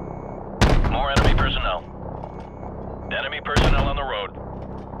 More enemy personnel. Enemy personnel on the road.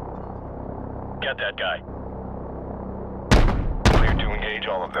 Get that guy. Cleared to engage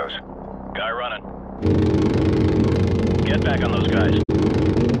all of those. Guy running. Get back on those guys.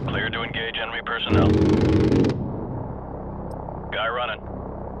 Clear to engage enemy personnel. Guy running.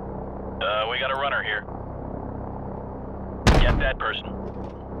 We got a runner here. Get that person.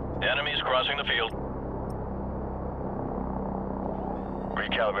 Enemies crossing the field.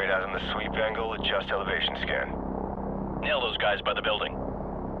 Recalibrate out on the sweep angle, adjust elevation scan. Nail those guys by the building.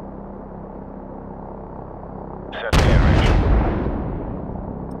 Set scan range.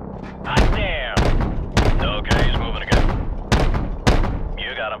 Hot damn! Okay, he's moving again.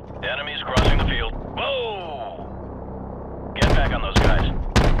 You got him. Enemies crossing the field. Whoa! Get back on those guys.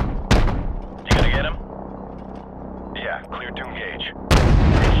 You gonna get him? Yeah,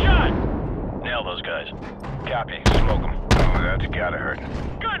 Nail those guys. Copy. Smoke them. Oh, that's gotta hurt.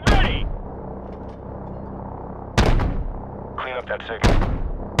 Gun ready! Clean up that signal.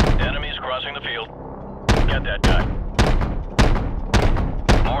 Enemies crossing the field. Get that guy.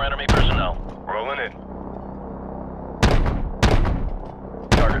 More enemy personnel. Rolling in.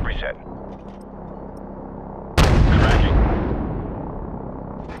 Target reset. Tracking.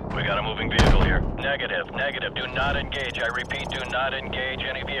 We got a moving vehicle here. Negative, negative. Do not engage. I repeat, do not engage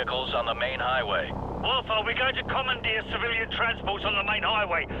any vehicles on the main highway. Alpha, we're going to commandeer civilian transports on the main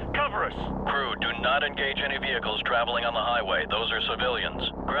highway. Cover us. Crew, do not engage any vehicles traveling on the highway. Those are civilians.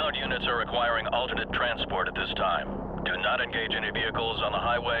 Ground units are requiring alternate transport at this time. Do not engage any vehicles on the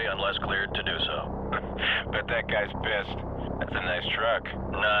highway unless cleared to do so. Bet that guy's pissed. That's a nice truck.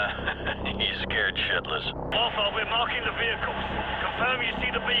 Nah, he's scared shitless. Alpha, we're marking the vehicles. Confirm you see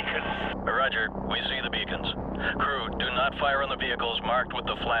the beacons. Roger, we see the beacons. Crew, do not fire on the vehicles marked with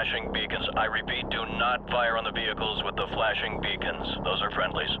the flashing beacons. I repeat, do not fire on the vehicles with the flashing beacons. Those are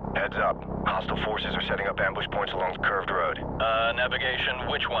friendlies. Heads up. Hostile forces are setting up ambush points along the curved road. Navigation,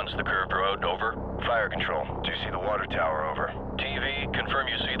 which one's the curved road? Over. Fire control. Do you see the water tower? Over. TV, confirm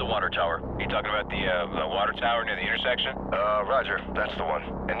you see the water tower. You talking about the water tower near the intersection? Roger. That's the one.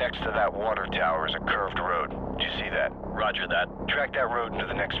 And next to that water tower is a curved road. Do you see that? Roger that. Track that road into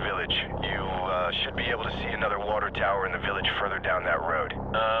the next village. You should be able to see another water tower in the village further down that road.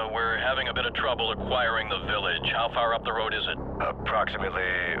 We're having a bit of trouble acquiring the village. How far up the road is it? Approximately,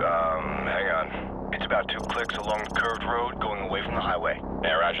 hang on. It's about 2 clicks along the curved road going away from the highway.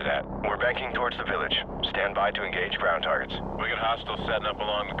 Yeah, roger that. We're banking towards the village. Stand by to engage ground targets. We got hostiles setting up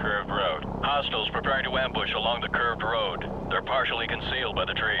along the curved road. Hostiles preparing to ambush along the curved road. They're partially concealed by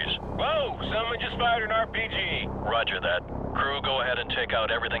the trees. Whoa! Someone just fired an RPG! Roger that. Crew, go ahead and take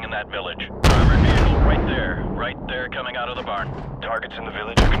out everything in that village. Armored vehicle right there coming out of the barn. Targets in the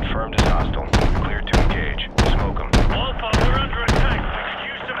village are confirmed as hostile. Cleared to engage. Smoke them. Alpha, we're under attack. We could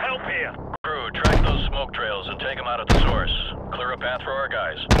use some help here. Crew, track those smoke trails and take them out at the source. Clear a path for our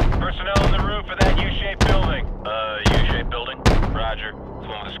guys. Personnel on the roof of that U-shaped building. U-shaped building? Roger. The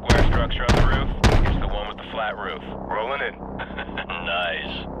one with the square structure on the roof. It's the one with the flat roof. Rolling in.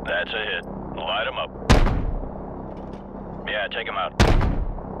 Nice. That's a hit. Light them up. Yeah, take them out.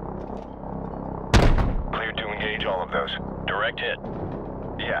 Cleared to engage all of those. Direct hit.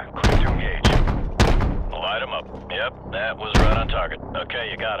 Yeah, cleared to engage. Light them up. Yep, that was right on target. Okay,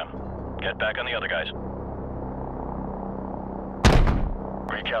 you got him. Get back on the other guys.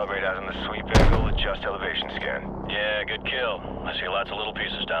 Recalibrate out on the sweep angle, adjust elevation scan. Yeah, good kill. I see lots of little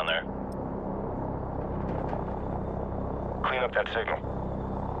pieces down there. Clean up that signal.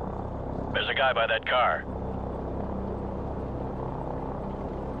 There's a guy by that car.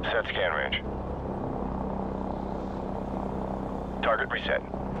 Set scan range. Target reset.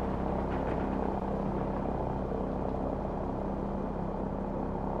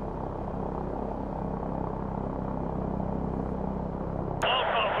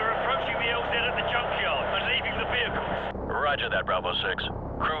 Roger that, Bravo 6.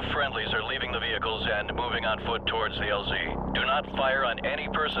 Crew friendlies are leaving the vehicles and moving on foot towards the LZ. Do not fire on any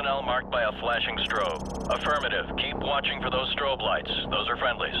personnel marked by a flashing strobe. Affirmative. Keep watching for those strobe lights. Those are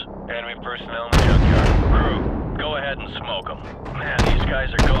friendlies. Enemy personnel in the junkyard. Crew, go ahead and smoke them. Man, these guys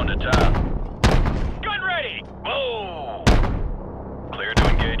are going to town. Gun ready! Whoa! Clear to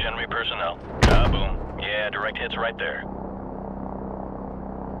engage enemy personnel. Kaboom. Yeah, direct hits right there.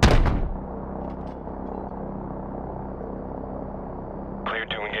 Cleared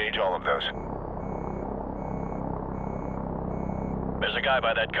to engage all of those. There's a guy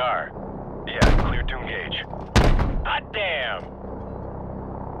by that car. Yeah, cleared to engage. Hot damn!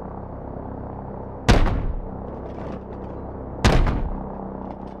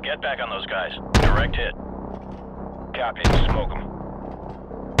 Get back on those guys. Direct hit. Copy. Smoke them.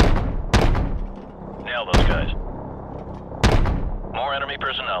 Nail those guys. More enemy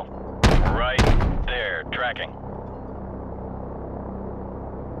personnel. Right there. Tracking.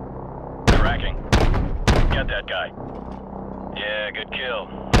 Tracking. Get that guy. Yeah, good kill.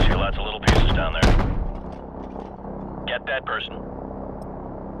 I see lots of little pieces down there. Get that person.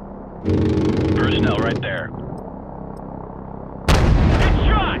 Personnel right there. Good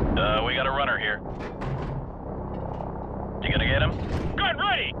shot! We got a runner here. You gonna get him? Gun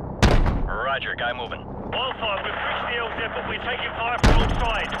ready! Roger, guy moving. Alpha, we've reached the LZ, but we're taking fire from all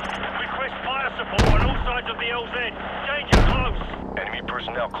sides. Request fire support on all sides of the LZ. Danger close. Enemy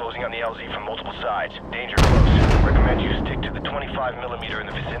personnel closing on the LZ from multiple sides. Danger close. Recommend you stick to the 25mm in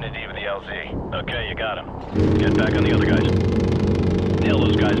the vicinity of the LZ. Okay, you got him. Get back on the other guys. Nail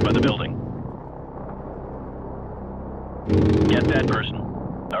those guys by the building. Get that person.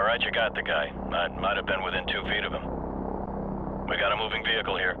 All right. Alright, you got the guy. I might have been within 2 feet of him. We got a moving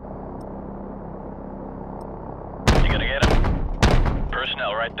vehicle here. You gonna get him?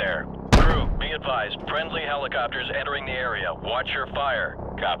 Personnel right there. Crew, be advised. Friendly helicopters entering the area. Watch your fire.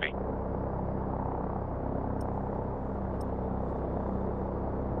 Copy.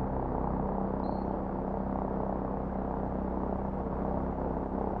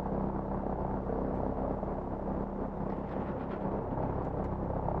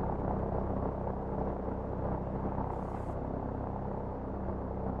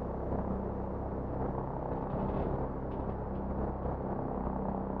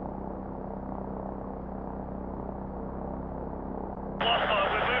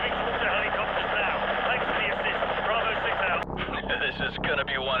 This is gonna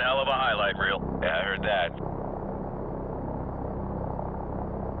be one hell of a highlight reel. Yeah, I heard that.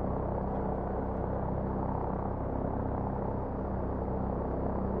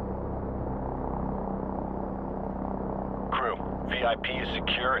 Crew, VIP is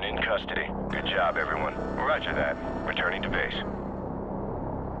secure and in custody. Good job, everyone. Roger that. Returning to base.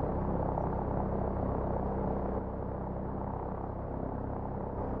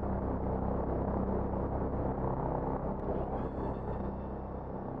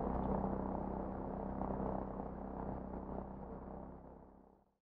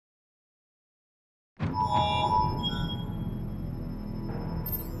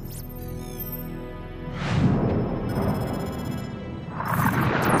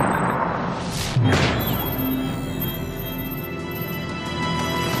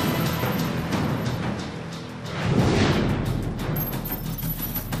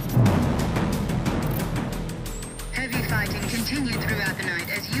 Continued throughout the night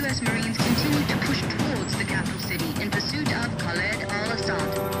as U.S. Marines continued to push towards the capital city in pursuit of Khaled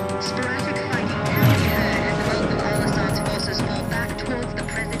al-Assad. Sporadic fighting can be heard as the bulk of al-Assad's forces fall back towards the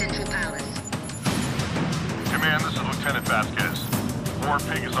presidential palace. Command, this is Lieutenant Vasquez. War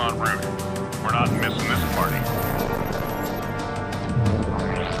Pig is en route. We're not missing this party.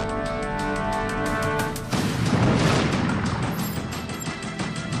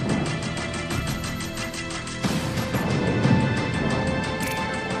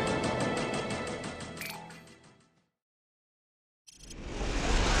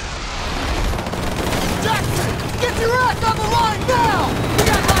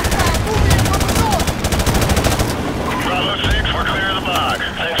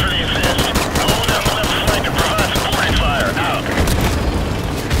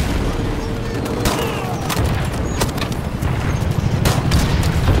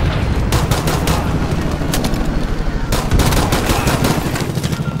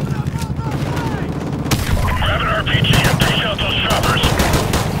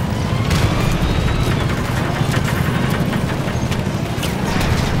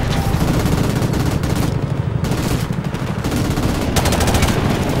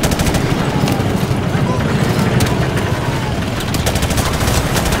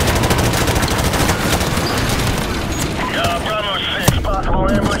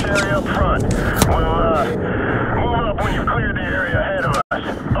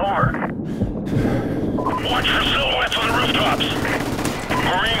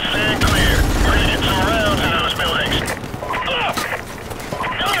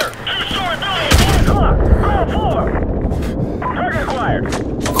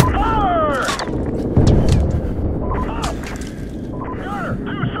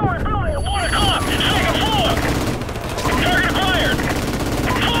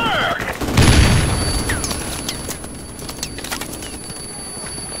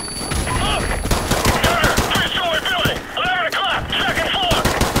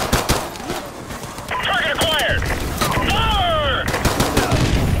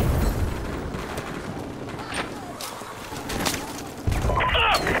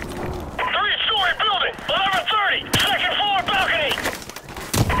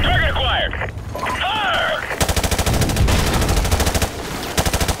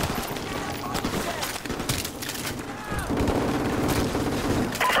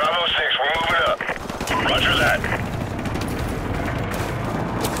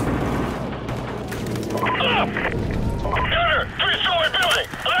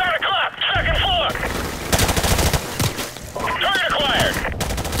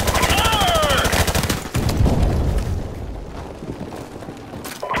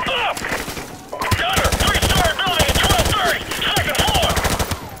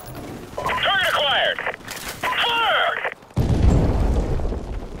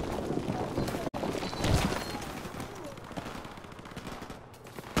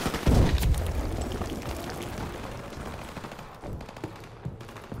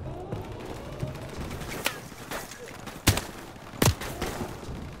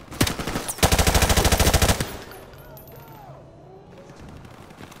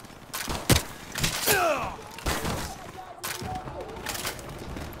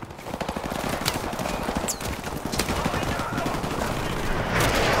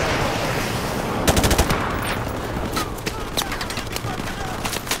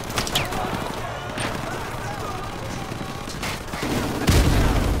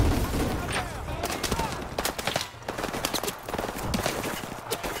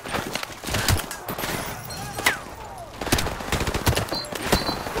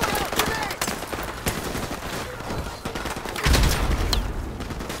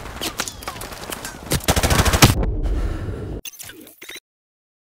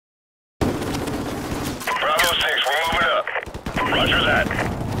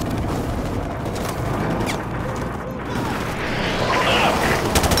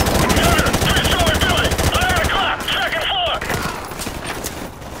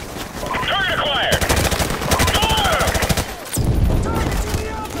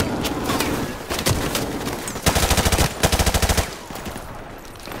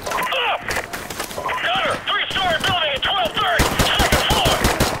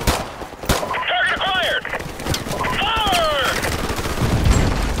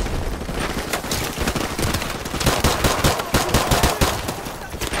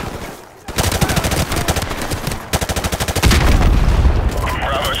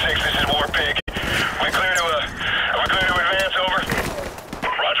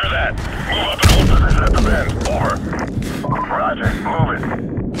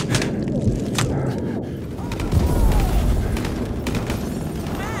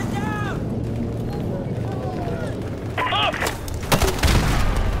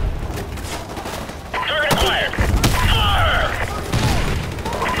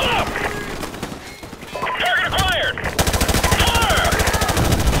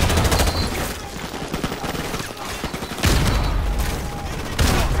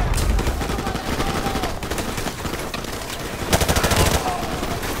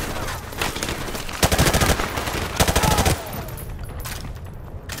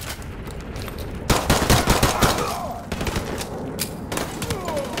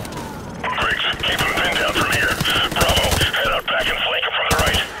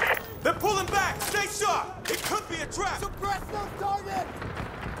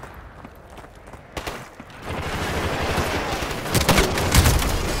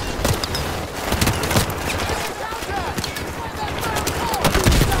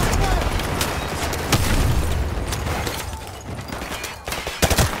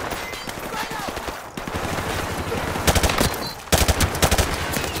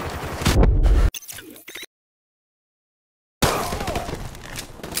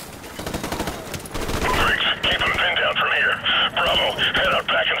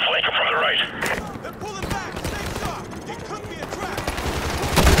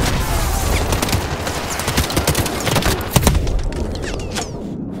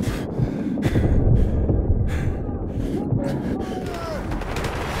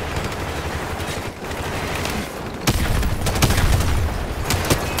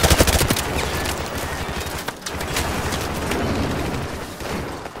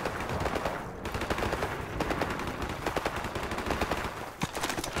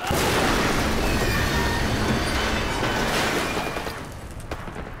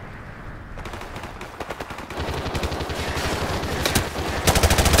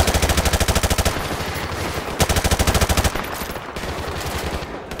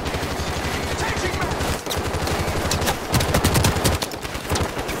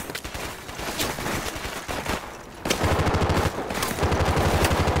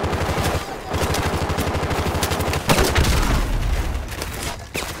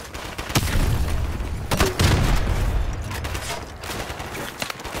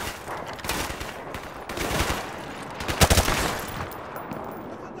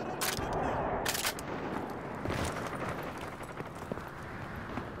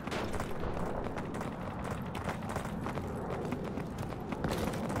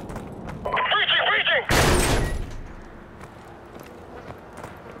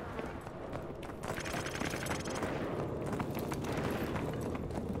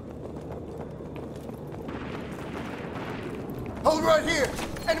 Hold right here.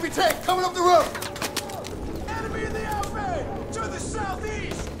 Enemy tank coming up the road. Enemy in the outbay! To the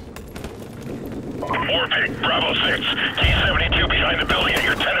southeast! Warpig, Bravo 6. T-72 behind the building at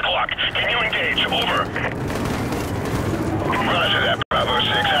your 10 o'clock. Can you engage? Over. Roger that, Bravo 6.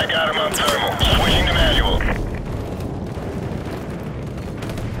 I got him on thermal. Switching to manual.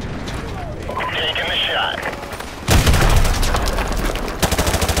 Taking the shot.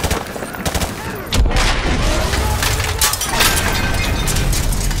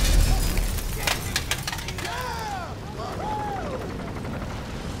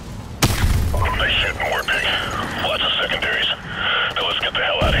 Nice shit, Warpig. Lots of secondaries. Now let's get the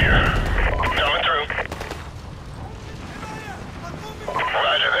hell out of here. Coming through.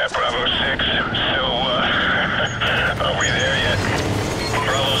 Roger that, Bravo 6. So, are we there yet?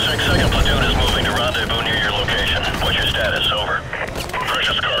 Bravo 6, second platoon is moving to rendezvous near your location. What's your status? Over.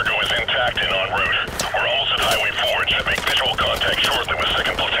 Precious cargo is intact and en route. We're almost at Highway 4 and should make visual contact shortly with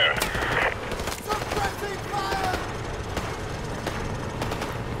second platoon.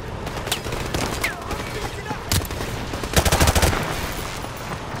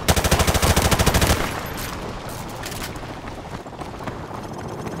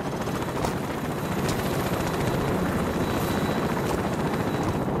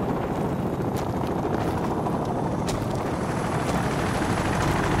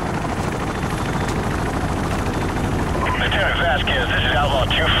 Vasquez, this is Outlaw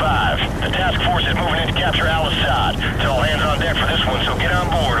 2-5. The task force is moving in to capture Al-Assad. It's all hands on deck for this one, so get on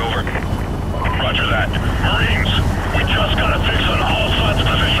board, over. Roger that. Marines, we just got a fix on Al-Assad's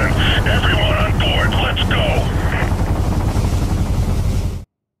position. Everyone on board, let's go.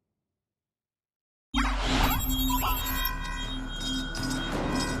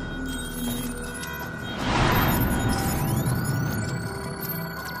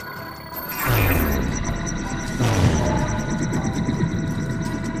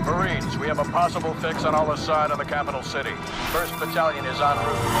 Possible fix on Al-Assad in the capital city. 1st Battalion is en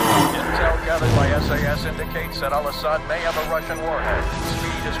route. Intel gathered by SAS indicates that Al-Assad may have a Russian warhead.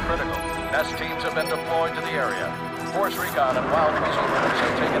 Speed is critical. NEST teams have been deployed to the area. Force recon and wild weasel groups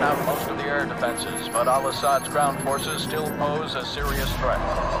have taken out most of the air defenses, but Al-Assad's ground forces still pose a serious threat.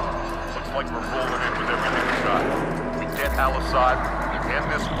 Looks like we're rolling in with everything we got. We get Al-Assad, we end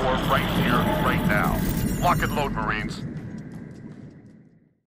this war right here, right now. Lock and load, Marines.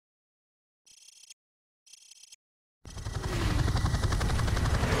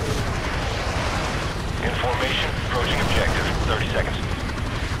 Approaching objective. 30 seconds.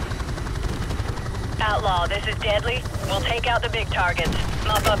 Outlaw, this is Deadly. We'll take out the big targets.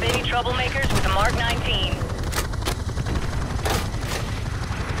 Mop up any troublemakers with the Mark 19.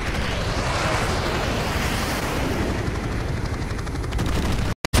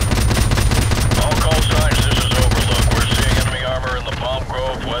 All call signs, this is Overlook. We're seeing enemy armor in the Palm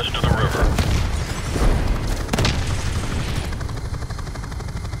Grove west of the river.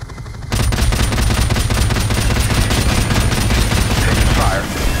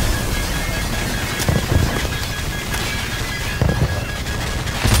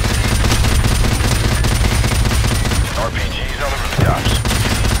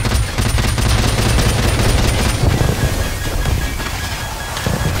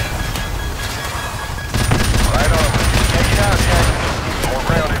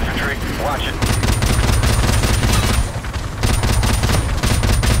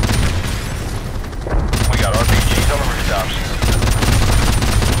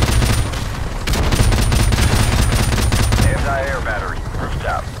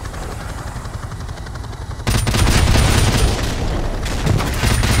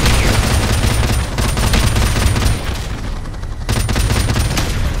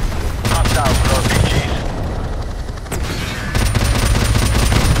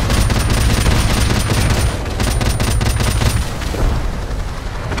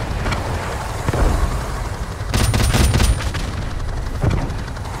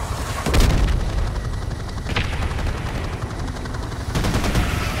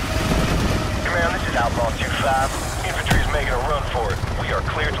 Outlaw 2-5. Infantry's making a run for it. We are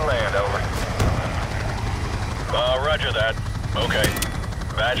cleared to land, over. Roger that. Okay.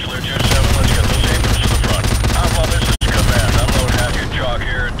 Bachelor 2-7, let's get those aprons to the front. Outlaw, this is command. Unload half your chalk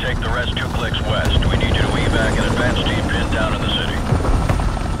here and take the rest 2 clicks west. We need you to evac an advanced team pinned down in the city.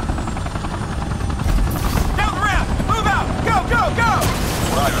 Down the ramp! Move out! Go, go, go!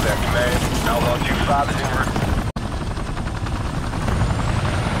 Roger that, command. Outlaw 2-5 is en route.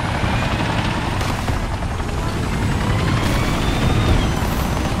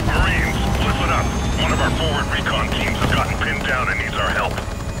 One of our forward recon teams has gotten pinned down and needs our help.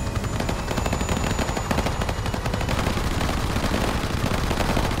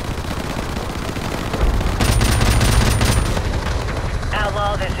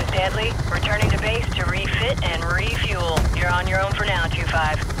 now,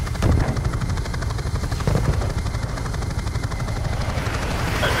 2-5.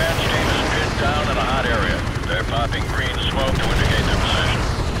 Advanced team is pinned down in a hot area. They're popping green smoke to indicate their position.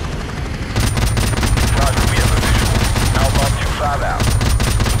 Roger, we have a visual. Alpha 2-5 out.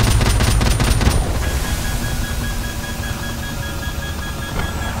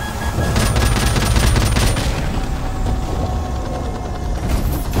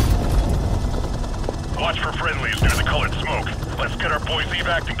 Watch for friendlies near the colored smoke. Let's get our boys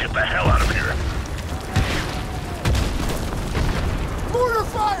evac and get the hell out of here. Mortar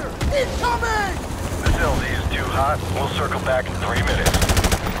fire! Incoming! This LZ is too hot. We'll circle back in 3 minutes.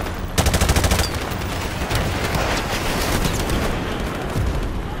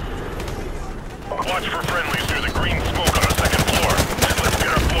 Watch for friendlies near the green smoke on the second floor. Let's get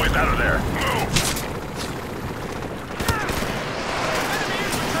our boys out of there. Move!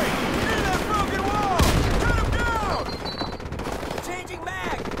 Changing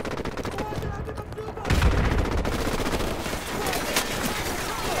mag!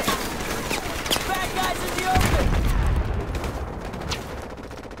 Bad guys in the open!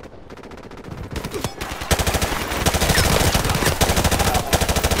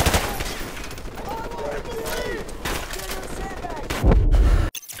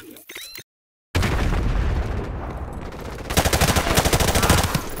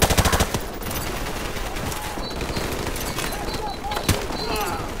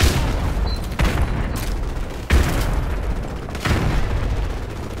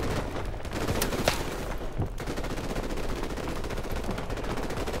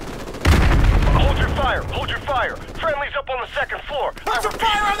 Hold your fire! Friendly's up on the second floor! Hold your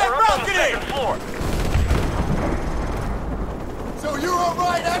fire on that balcony! Second floor! So you're all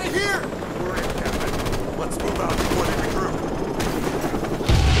right out of here? We're in, Captain. Let's move out before they regroup.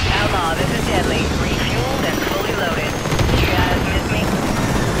 Outlaw, this is Deadly. Refueled and fully loaded. You guys miss me?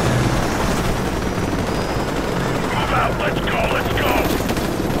 Move out! Let's go! Let's go!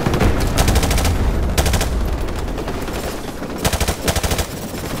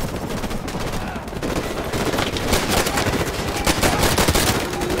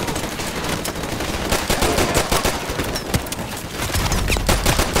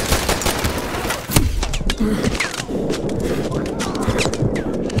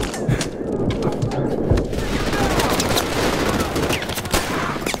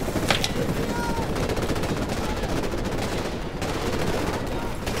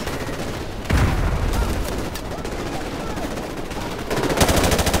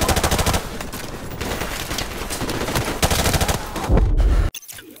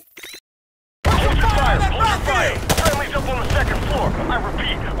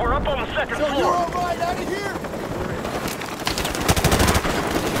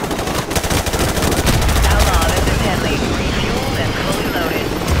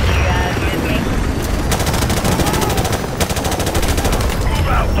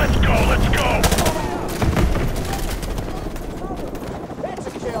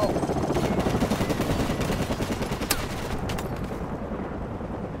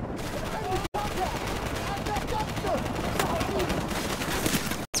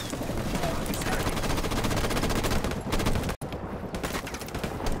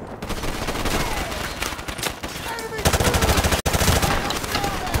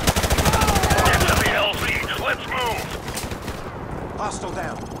 Hostile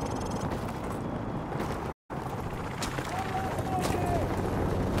down.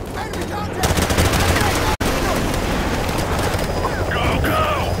 Enemy contact! Go, go!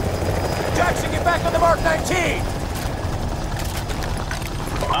 Jackson, get back on the Mark 19!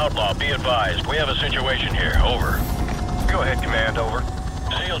 Outlaw, be advised. We have a situation here. Over. Go ahead, Command. Over.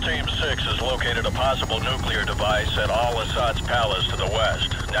 SEAL Team 6 has located a possible nuclear device at Al-Assad's palace to the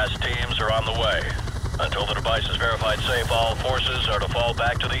west. Nest teams are on the way. Until the device is verified safe, all forces are to fall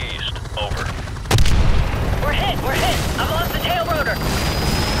back to the east. Over. We're hit! We're hit! I've lost the tail rotor!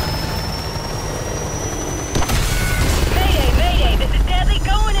 Mayday! Mayday! This is Deadly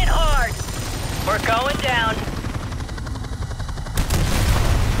going in hard! We're going down.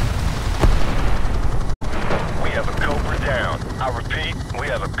 We have a Cobra down. I repeat, we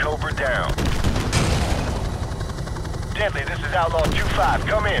have a Cobra down. Deadly, this is Outlaw 2-5.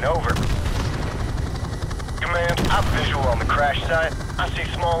 Come in. Over. Command, I'm visual on the crash site. I see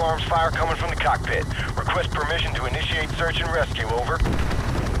small arms fire coming from the cockpit. Request permission to initiate search and rescue. Over.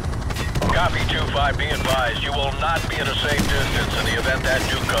 Copy 2-5. Be advised, you will not be at a safe distance in the event that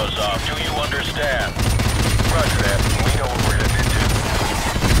nuke goes off. Do you understand? Roger that. We know what we're headed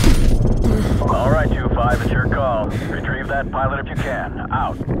into. All right, 2-5, it's your call. Retrieve that pilot if you can.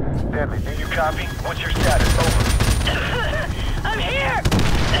 Out. Deadly, do you copy? What's your status? Over. I'm here!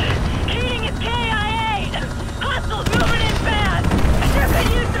 Keating is KIA! Hostiles moving in fast! I sure could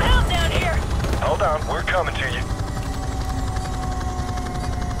use some help down here! Hold on, we're coming to you.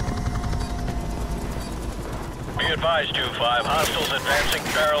 Be advised, 2-5. Hostiles advancing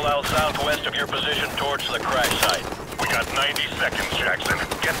parallel southwest of your position towards the crash site. We got 90 seconds, Jackson.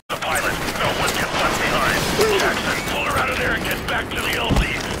 Get the pilot. No one gets left behind. Jackson, pull her out of there and get back to the LZ.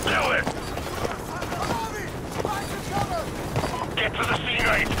 Do it! Get to the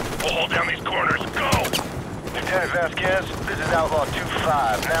C-Night. We'll hold down these corners. Go! Lieutenant Vasquez, this is Outlaw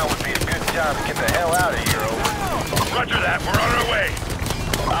 2-5. Now would be a good time to get the hell out of here, over. Roger that. We're on our way.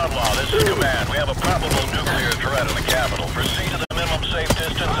 Outlaw, this is Command. We have a probable nuclear threat in the capital. Proceed to the minimum safe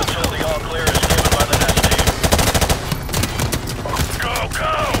distance until the all-clear is given by the nest team. Go,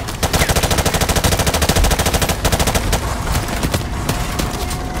 go!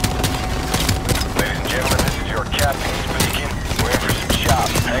 Ladies and gentlemen, this is your captain speaking. We're in for some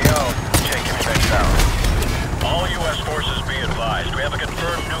shots. Hang on. Check in next hour. All U.S. forces be advised. We have a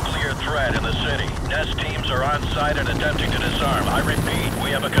confirmed nuclear threat in the city. Nest teams are on site and attempting to disarm. I repeat,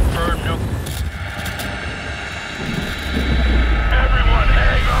 we have a confirmed Everyone,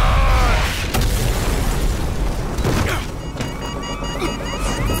 hang on!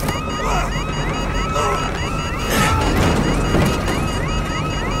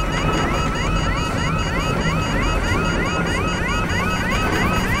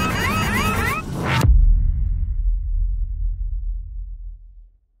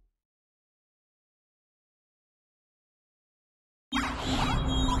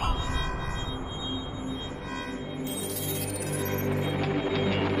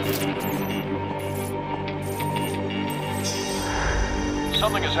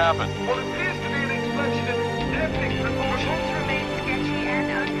 Something has happened. What appears to be an explosion in epic proportions remain sketchy and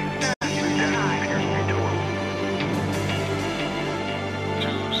To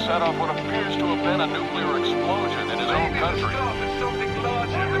set off what appears to have been a nuclear explosion in his own country. Something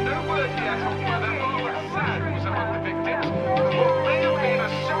larger, and no word yet on whether Robert Sad was among the victims, or may have been a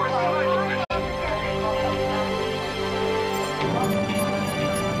suicidal mission.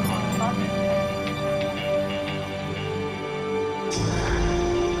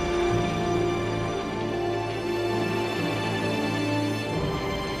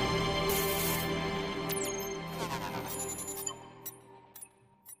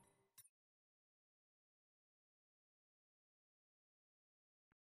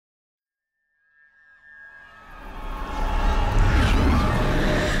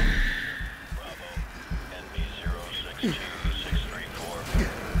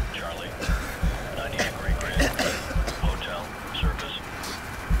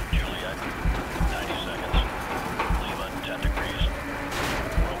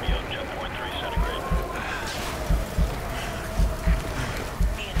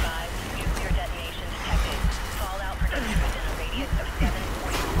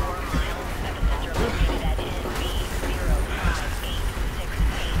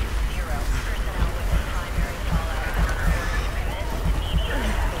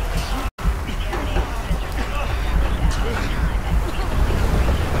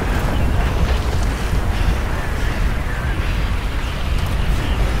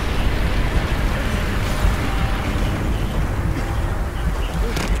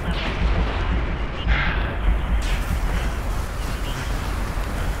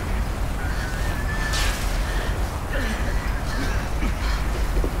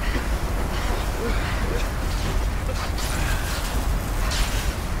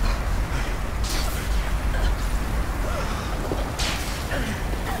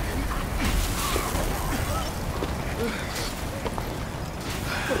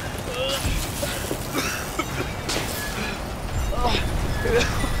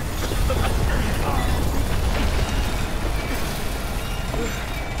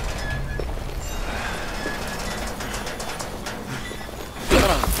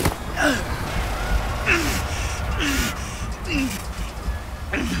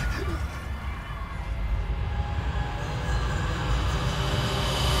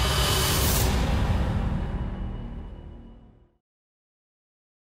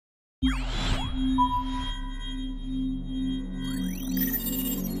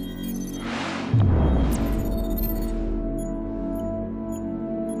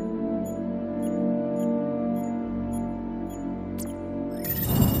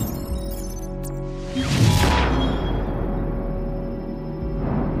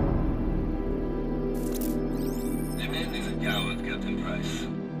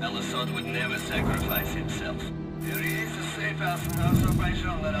 Al-Assad would never sacrifice himself. There is a safe house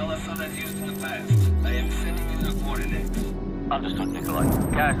operation that Al-Assad has used in the past. I am sending you the coordinates. Understood, Nikolai.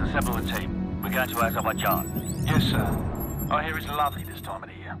 Gaz, assemble the team. We're going to Azerbaijan. Yes, sir. I hear it's lovely this time of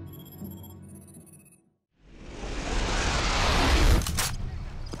the year.